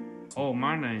 Oh,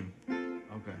 my name.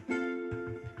 Okay.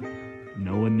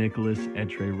 Noah Nicholas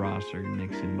Etre Rosser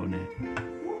Nixon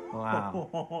Bonet.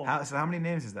 Wow. So how many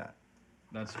names is that?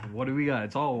 That's what do we got?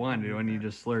 It's all one, dude. When you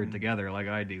just slur it together like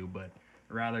I do, but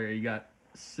rather you got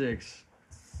 6,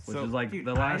 which So- is like Dude,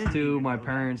 the I last didn't 2 even my know that.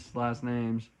 parents' last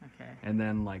names, Okay. and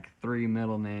then like 3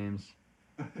 middle names,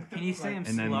 Can you say him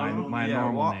and then slow? my yeah,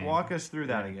 normal name. walk us through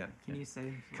that again. Can you say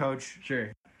him slow? Coach.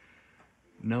 Sure.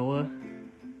 Noah,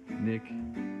 Nick,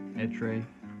 Etre,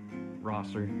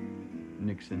 Rosser,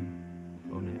 Nixon,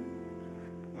 Bonet.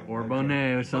 Or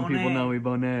Bonet. Some people Bonet. know me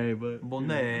Bonet, but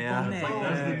Bonet. Bonet.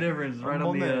 that's the difference right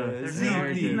on the Bonet. There's Ziti.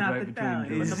 narrative not right the between Italian,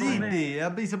 two. but the Bonet.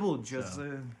 Ziti, abisable, just.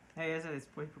 Hey, is it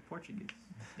Portuguese?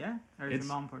 Yeah? Or is It's-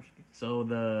 your mom Portuguese? So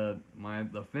the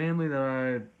family that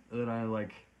I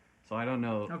like, so I don't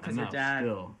know Oh, 'cause your enough dad-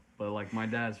 still, but like my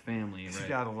dad's family, She right?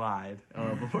 got lied.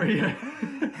 Before yeah.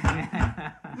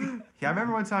 Yeah, I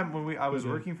remember one time when I was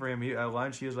working for him at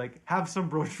lunch, he was like, have some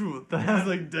prosciutto. I was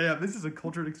like, damn, this is a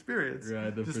cultured experience.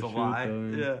 Right, the Just a prosciutto,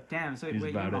 lie. yeah. Yeah. Damn, so He's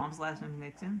wait, your about it. mom's last name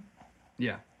Nixon?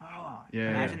 Yeah. Oh, Yeah,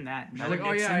 imagine that. I was like,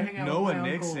 oh yeah, I hang out Noah with my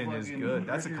Nixon uncle, is fucking good.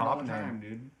 That's a Richard cop all the name. time,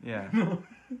 dude. Yeah.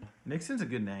 Nixon's a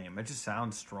good name. It just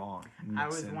sounds strong. I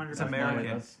was Nixon. wondering It's if American.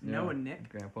 That's- yeah, Noah Nick?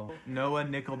 Grandpa. Noah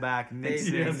Nickelback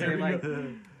Nixon. They say like, Yeah.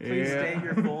 please Yeah. state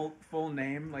your full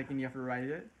name, like, and you have to write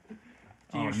it.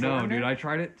 Do you Oh no, shorten dude! it? I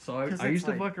tried it. So 'Cause I it's used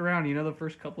to like- fuck around. You know, the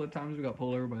first couple of times we got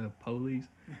pulled over by the police.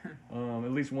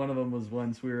 At least one of them was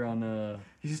once we were on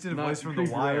He just did a not voice from The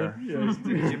Creek Wire. Road. Yeah, just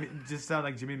did- Jimmy, just sound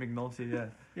like Jimmy McNulty. Yeah.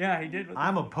 Yeah, he did.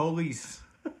 I'm a police.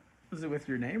 Was it with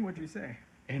your name? What'd you say?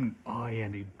 And oh yeah,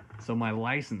 dude. So my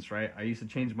license, right? I used to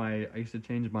change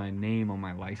my name on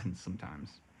my license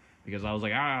sometimes because I was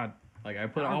like I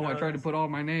tried to put all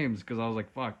my names because I was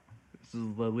like fuck, this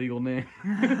is the legal name.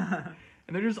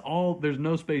 And they're just there's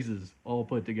no spaces all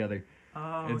put together.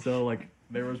 Oh, And so like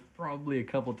there was probably a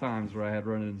couple times where I had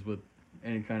run-ins with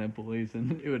any kind of police,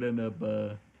 and it would end up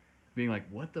being like,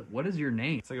 what is your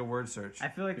name? It's like a word search. I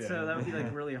feel like Yeah. so that would be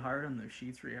like really hard on those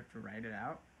sheets where you have to write it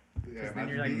out. Yeah, then imagine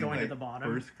you're, like, being, going to the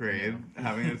bottom. First grade,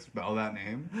 having to spell that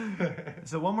name.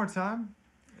 So one more time.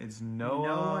 It's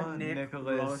Noah Nick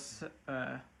Nicholas.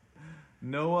 Ros-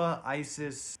 Noah,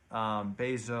 Isis,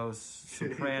 Bezos,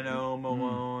 Soprano,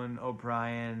 Malone,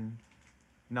 O'Brien,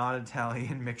 not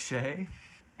Italian, McShay.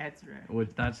 That's right. Which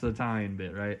that's the Italian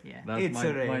bit, right? Yeah. That's It's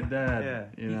a my dad. yeah.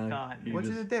 You He know, thought- What's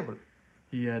in the table?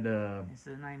 He had It's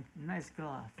a nice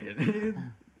cloth.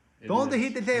 Don't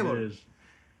hit the table. It is.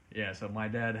 Yeah, so my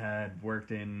dad had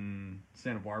worked in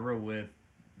Santa Barbara with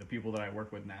the people that I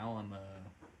work with now on the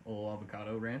old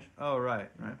avocado ranch. Oh,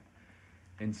 right.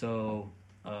 And so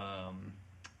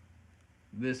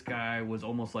this guy was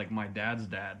almost like my dad's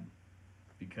dad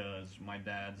because my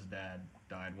dad's dad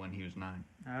died when he was 9.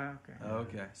 Oh, okay.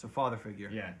 Okay. So father figure.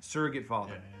 Yeah. Surrogate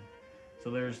father. Yeah. So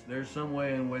there's some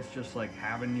way in which just like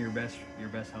having your best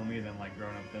homie and then like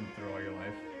growing up with them through all your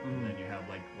life, and then you have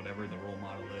like whatever the role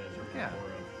model is or mentor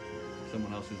of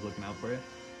someone else who's looking out for you.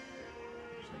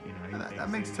 Just like, you know, That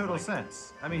makes total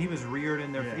sense. I mean, he was reared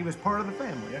in their. He was part of the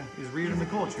family. Yeah. He was reared in the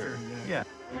culture. Yeah.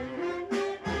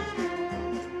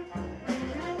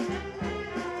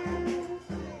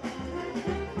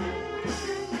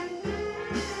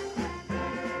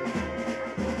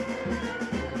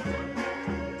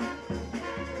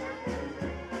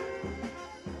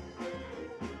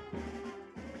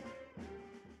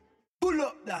 Pull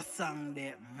up that song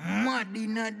there, mad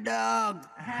in a dog.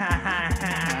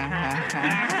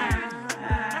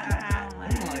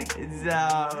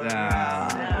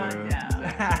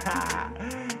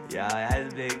 Yo,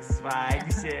 that's big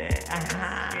swag shit.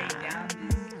 Straight down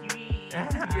the street.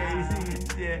 Crazy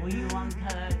shit. We want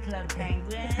Club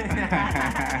Penguin.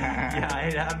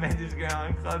 Yeah, I met this girl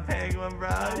in Club Penguin, bro.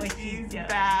 Oh, She's yeah.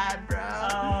 bad, bro.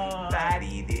 Oh.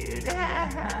 Fatty, dude.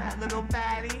 Little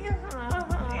fatty.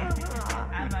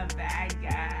 I'm a bad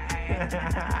guy.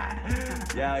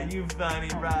 Yeah, you funny,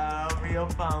 bro. Real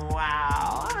fun.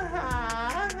 Wow.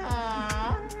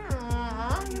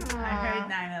 I heard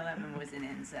 9/11 was an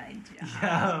inside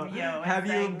job. Yo, have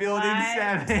you like, Building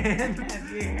what? 7?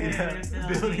 Have you heard of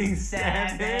Building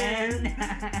 7? 7?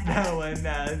 No one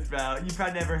knows, bro. You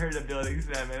probably never heard of Building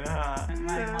 7, huh?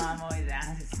 My mom always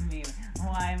asks me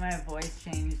why my voice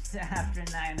changed after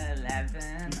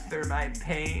 9/11. Thermite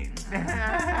pain. My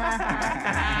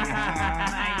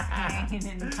pain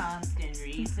and constant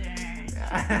research.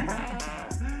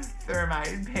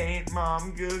 Thermite paint,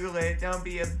 Mom. Google it. Don't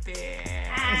be a bitch.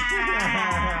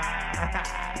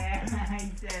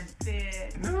 I said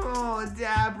bitch. Oh,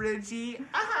 dab, Richie.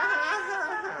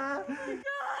 God! They're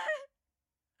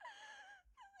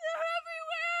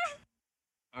everywhere!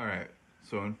 All right.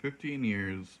 So in 15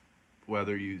 years,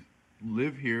 whether you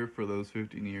live here for those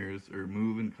 15 years or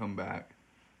move and come back,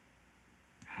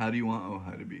 how do you want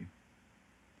Ojai to be?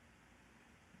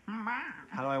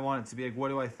 How do I want it to be? Like, what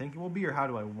do I think it will be, or how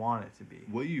do I want it to be?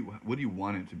 What do you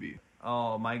want it to be?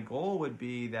 Oh, my goal would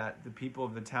be that the people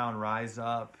of the town rise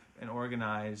up and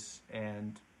organize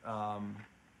and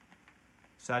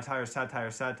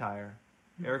satire,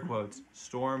 air quotes,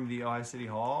 storm the Ojai City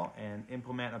Hall and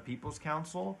implement a people's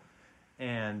council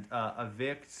and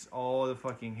evict all the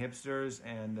fucking hipsters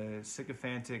and the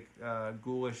sycophantic,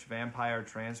 ghoulish vampire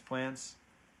transplants,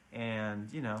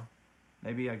 and, you know,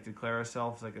 maybe like declare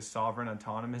ourselves like a sovereign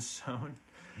autonomous zone.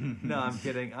 No, I'm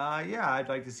kidding. Yeah, I'd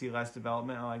like to see less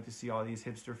development. I like to see all these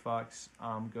hipster fucks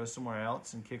go somewhere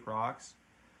else and kick rocks.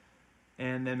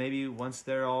 And then maybe once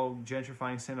they're all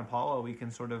gentrifying Santa Paula, we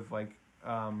can sort of like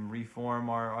reform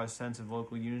our sense of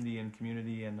local unity and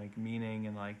community and like meaning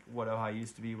and like what Ojai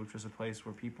used to be, which was a place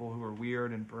where people who were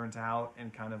weird and burnt out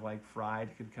and kind of like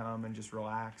fried could come and just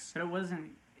relax. But it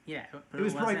wasn't. Yeah, but it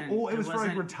was for like it was for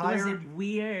like retired. It wasn't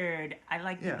weird. I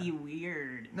like to be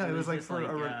weird. No, it was like just for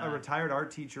a retired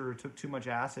art teacher who took too much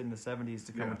acid in the 70s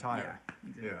to come retire.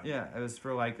 Yeah, it was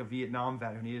for like a Vietnam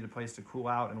vet who needed a place to cool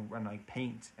out and like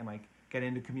paint and like get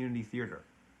into community theater.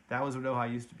 That was what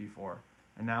Ojai used to be for,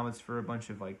 and now it's for a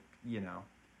bunch of like, you know,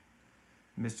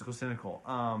 mystical cynical.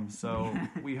 So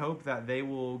we hope that they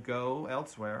will go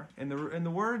elsewhere. In the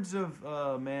words of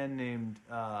a man named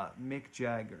Mick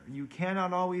Jagger, you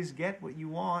cannot always get what you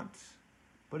want,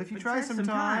 but if you try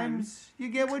sometimes, you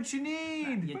get what you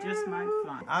need. You just might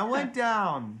find. I went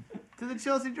down to the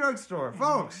Chelsea drugstore,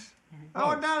 folks. I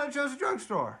went down to the Chelsea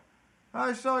drugstore.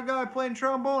 I saw a guy playing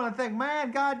trombone. I think,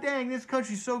 man, god dang, this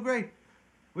country's so great.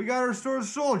 We got to restore the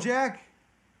soul, Jack.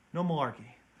 No malarkey.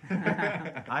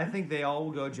 I think they all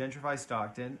will go gentrify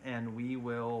Stockton, and we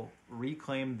will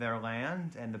reclaim their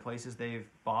land and the places they've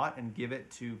bought and give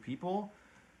it to people.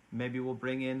 Maybe we'll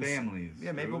bring in families.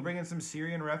 Maybe we'll bring in some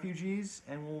Syrian refugees,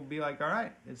 and we'll be like, all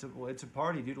right, it's a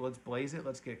party, dude. Let's blaze it.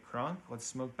 Let's get crunk. Let's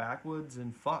smoke backwoods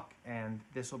and fuck. And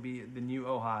this will be the new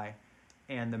Ojai.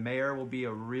 And the mayor will be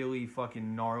a really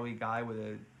fucking gnarly guy with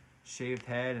a shaved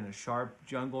head and a sharp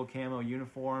jungle camo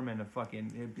uniform and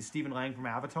it'd be Stephen Lang from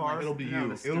Avatar. It'll be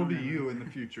you. It'll be you in the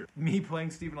future. Me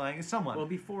playing Stephen Lang is someone. We'll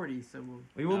be 40, so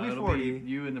we will be 40. Be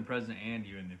you in the present and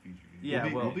you in the future.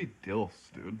 Yeah, we'll be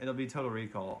Dilfs, dude. It'll be Total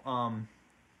Recall.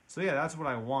 So yeah, that's what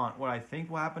I want. What I think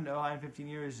will happen to Ojai in 15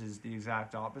 years is the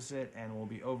exact opposite, and we'll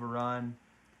be overrun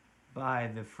by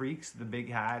the freaks, the big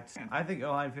hats. I think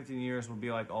Ojai in 15 years will be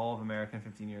like all of America in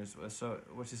 15 years. So,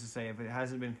 which is to say, if it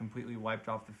hasn't been completely wiped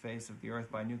off the face of the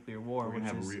earth by nuclear war, we're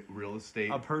gonna have real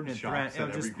estate, a pertinent shops threat,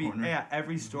 it'll just be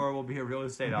every store will be a real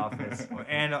estate office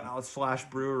and a slash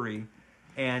brewery,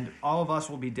 and all of us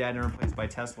will be dead and replaced by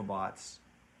Tesla bots.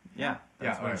 Yeah.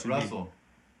 That's all what it right, should Russell.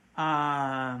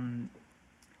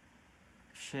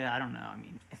 Shit, I don't know. I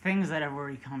mean, things that have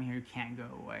already come here can't go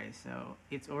away, so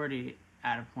it's already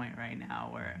at a point right now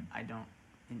where I don't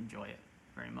enjoy it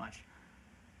very much.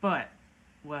 But,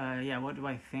 well, yeah, what do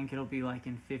I think it'll be like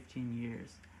in 15 years?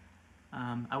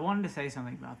 I wanted to say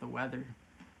something about the weather.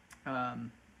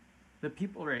 The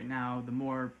people right now, the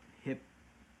more hip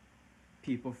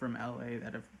people from LA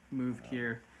that have moved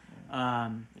here,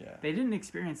 they didn't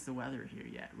experience the weather here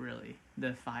yet, really.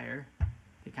 The fire,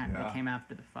 they came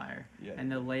after the fire. Yeah.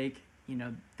 And the lake, you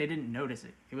know, they didn't notice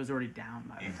it. It was already down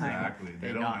by the time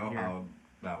They don't got know here. how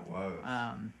that was.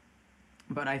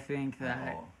 But I think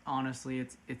that honestly,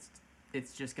 it's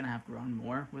just gonna have grown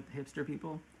more with the hipster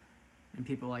people, and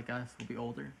people like us will be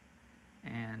older,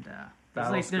 and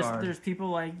there's people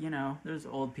like, you know, there's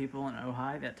old people in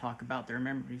Ojai that talk about their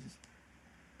memories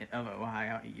of Ojai,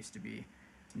 how it used to be.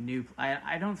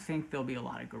 I don't think there'll be a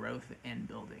lot of growth in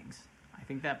buildings. I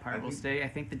think that part will stay. I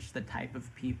think that just the type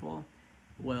of people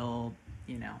will,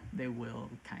 you know, they will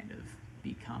kind of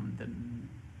become the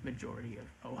majority of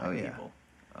Ojai people.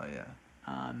 Oh yeah.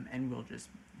 And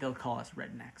they'll call us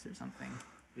rednecks or something.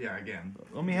 Yeah, again.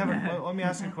 Let me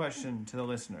ask a question to the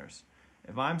listeners.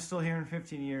 If I'm still here in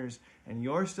 15 years and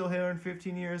you're still here in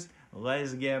 15 years,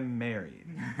 let's get married.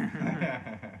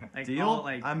 Like Deal?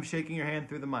 I'm shaking your hand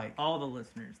through the mic. All the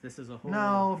listeners. This is a whole...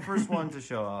 No, first one to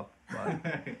show up. But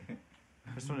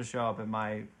first one to show up at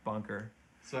my bunker.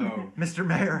 So, Mr.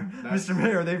 Mayor,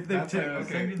 they've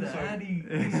okay. So,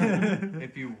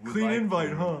 if you would clean like invite,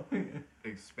 to huh?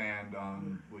 expand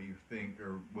on what you think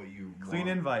or what you clean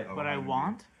want invite. What I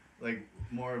want? Like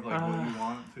more of like what you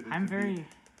want to. I'm to very. Be,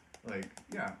 like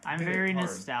yeah. I'm very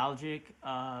nostalgic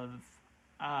of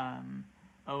Ojai.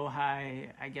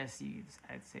 I guess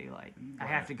I'd say like I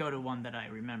have to go to one that I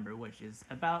remember, which is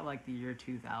about like the year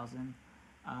 2000.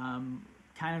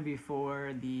 Kind of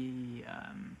before the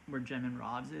where Gem and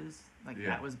Rob's is, like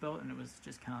that was built, and it was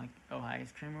just kind of like Ojai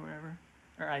ice cream or whatever,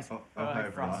 or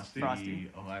Ojai Frosty.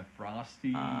 Ojai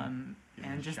Frosty. And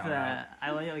just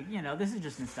I like you know, this is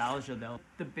just nostalgia though.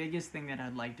 The biggest thing that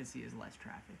I'd like to see is less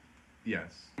traffic.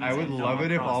 Yes, I would love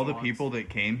it if all the people that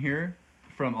came here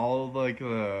from all like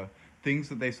the things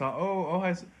that they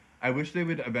saw. I wish they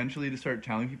would eventually just start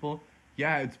telling people.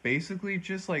 Yeah, it's basically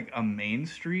just like a main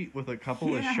street with a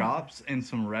couple of shops and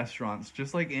some restaurants,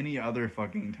 just like any other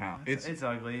fucking town. It's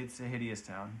ugly. It's a hideous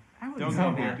town. Don't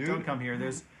come here. Dude. Don't come here.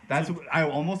 I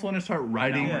almost want to start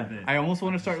writing. I almost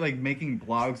want to start like making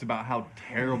blogs about how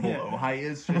terrible Ojai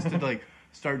is, just to like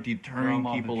start deterring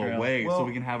people away so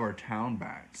we can have our town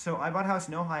back. So I bought a house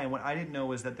in Ojai, and what I didn't know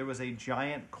was that there was a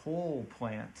giant coal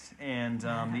plant, and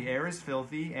the air is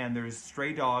filthy, and there's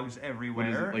stray dogs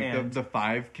everywhere. What is it, like the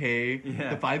 5K?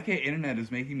 Yeah. The 5K internet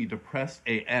is making me depressed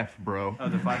AF, bro. Oh,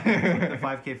 the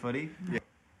 5K footy? Yeah.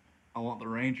 I want the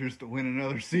Rangers to win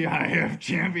another CIF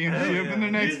championship in the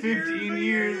next 15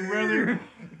 years, brother.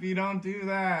 If you don't do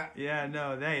that. Yeah,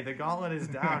 no, the gauntlet is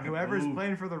down. Whoever's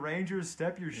playing for the Rangers,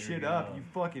 step your shit up. You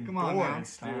fucking come on,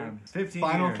 boys, dude. 15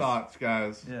 Final years. thoughts,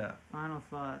 guys. Yeah. Final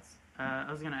thoughts.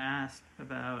 I was going to ask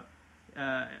about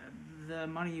the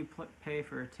money you pay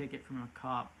for a ticket from a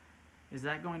cop. Is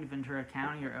that going to Ventura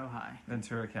County or Ojai?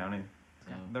 Ventura County.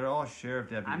 They're all sheriff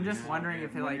deputies. I'm just wondering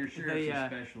if the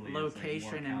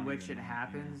location in which it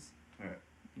happens,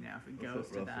 you know, if it goes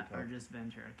to that or just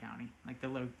Ventura County. Like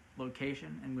the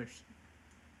location in which,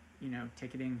 you know,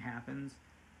 ticketing happens,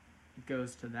 it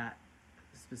goes to that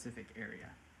specific area.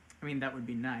 I mean, that would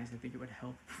be nice. I think it would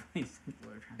help police.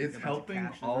 It's helping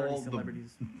all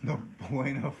the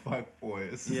Buena Fuck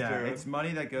Boys. Yeah, it's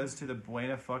money that goes to the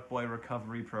Buena Fuck Boy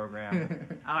recovery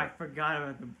program. Oh, I forgot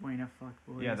about the Buena Fuck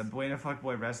Boys. Yeah, the Buena Fuck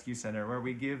Boy Rescue Center, where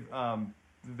we give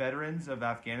veterans of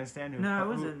Afghanistan it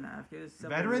was in Afghanistan.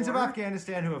 Veterans of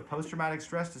Afghanistan who have post-traumatic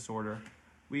stress disorder.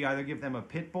 We either give them a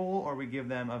pit bull or we give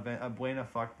them a Buena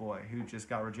Fuck Boy who just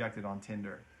got rejected on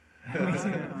Tinder.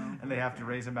 And they have to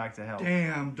raise him back to health.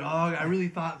 Damn, dog. I really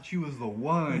thought she was the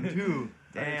one, too.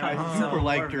 Damn, I super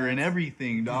liked her and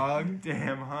everything, dog.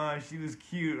 Damn, huh? She was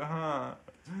cute, huh?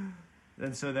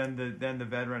 And so then the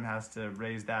veteran has to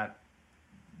raise that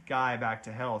guy back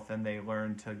to health, and they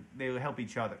help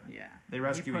each other. Yeah. They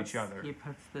rescue each other. He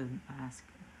puts the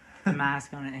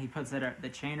mask on it, and he puts the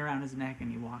chain around his neck,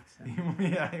 and he walks out.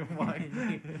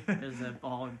 There's a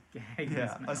ball gag.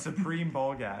 Yeah, a supreme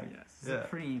ball gag. Yes,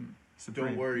 supreme.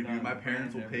 Don't worry, dude. My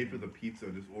parents will pay for the pizza.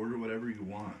 Just order whatever you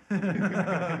want. And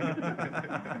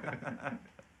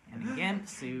a gimp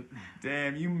suit.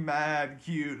 Damn, you mad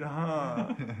cute,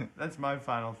 huh? That's my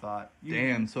final thought.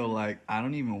 Damn, so like I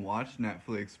don't even watch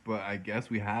Netflix, but I guess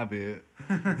we have it.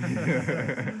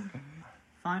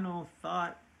 final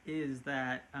thought is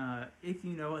that if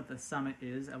you know what the summit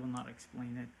is, I will not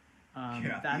explain it.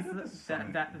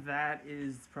 That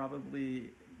is probably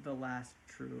the last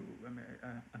true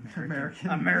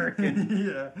American.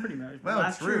 Yeah. Pretty much. Well, the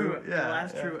last true. The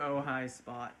last true Ojai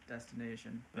spot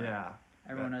destination. But Yeah.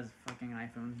 Everyone has fucking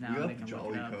iPhones now. We They got can the look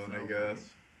Jolly it up. Cone, so- I guess.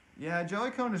 Yeah, Jolly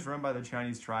Cone is run by the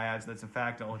Chinese triads. That's a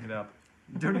fact. Don't look it up.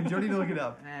 Don't need to look it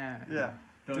up. Yeah.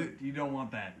 You don't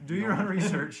want that. Do your own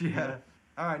research. Yeah.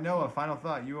 All right, Noah. Final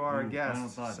thought. You are a guest. Final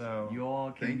thought. So you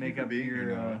all can Thank make you for up being your.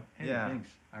 here, Noah. Hey, yeah. Thanks.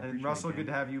 I And appreciate Russell, it, good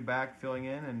to man. have you back, filling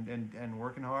in and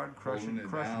working hard, crushing Holding it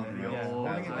it. down, Yeah, man.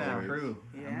 holding it That's down. Crew.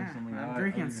 Yeah, I'm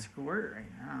drinking Squirt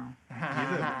right now.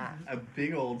 Give a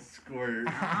big old squirt.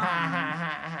 A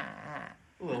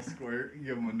little squirt.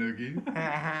 Give him a noogie.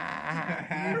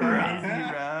 Crazy,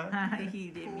 bro. He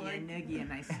did me a noogie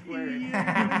and I squirt.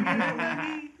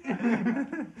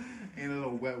 And a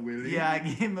little wet willy. Yeah, I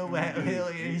gave him a wet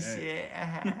willy and shit.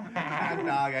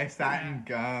 Dog, I sat in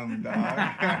gum, dog.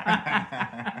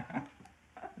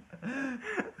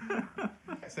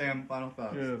 Sam, final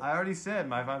thoughts. I already said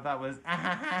my final thought was,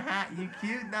 you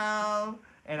cute though.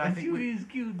 And I think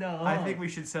cute though. I think we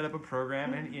should set up a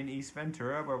program in East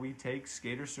Ventura where we take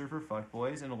skater surfer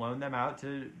fuckboys and loan them out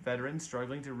to veterans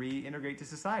struggling to reintegrate to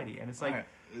society. And it's like, Alright,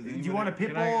 do you want a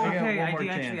pit bull? Okay, I more do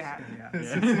actually chance.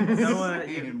 have. Noah,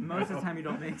 most of the time you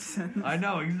don't make sense. I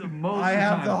know. Most I of the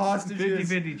have time, the hostages.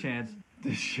 50-50 chance.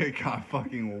 This shit got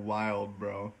fucking wild,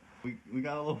 bro. We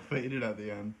got a little faded at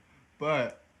the end.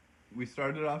 But we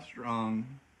started off strong.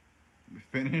 We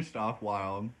finished off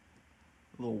wild.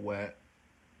 A little wet.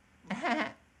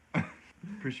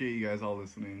 Appreciate you guys all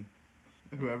listening.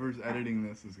 Whoever's editing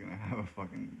this is gonna have a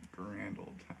fucking grand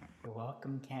old time. You're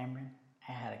welcome, Cameron.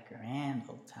 I had a grand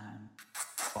old time.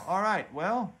 All right,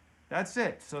 well, that's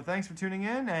it. So thanks for tuning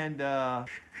in, and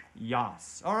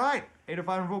yas. All right,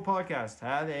 805 Revolt Podcast.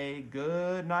 Have a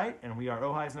good night, and we are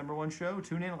Ojai's #1 show.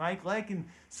 Tune in, like, and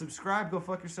subscribe. Go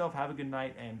fuck yourself. Have a good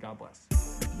night, and God bless.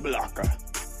 Blocker,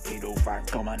 805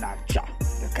 coming at ya.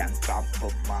 You can't stop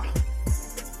for my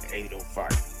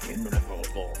 805 in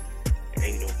revolt.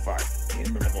 805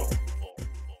 in revolt.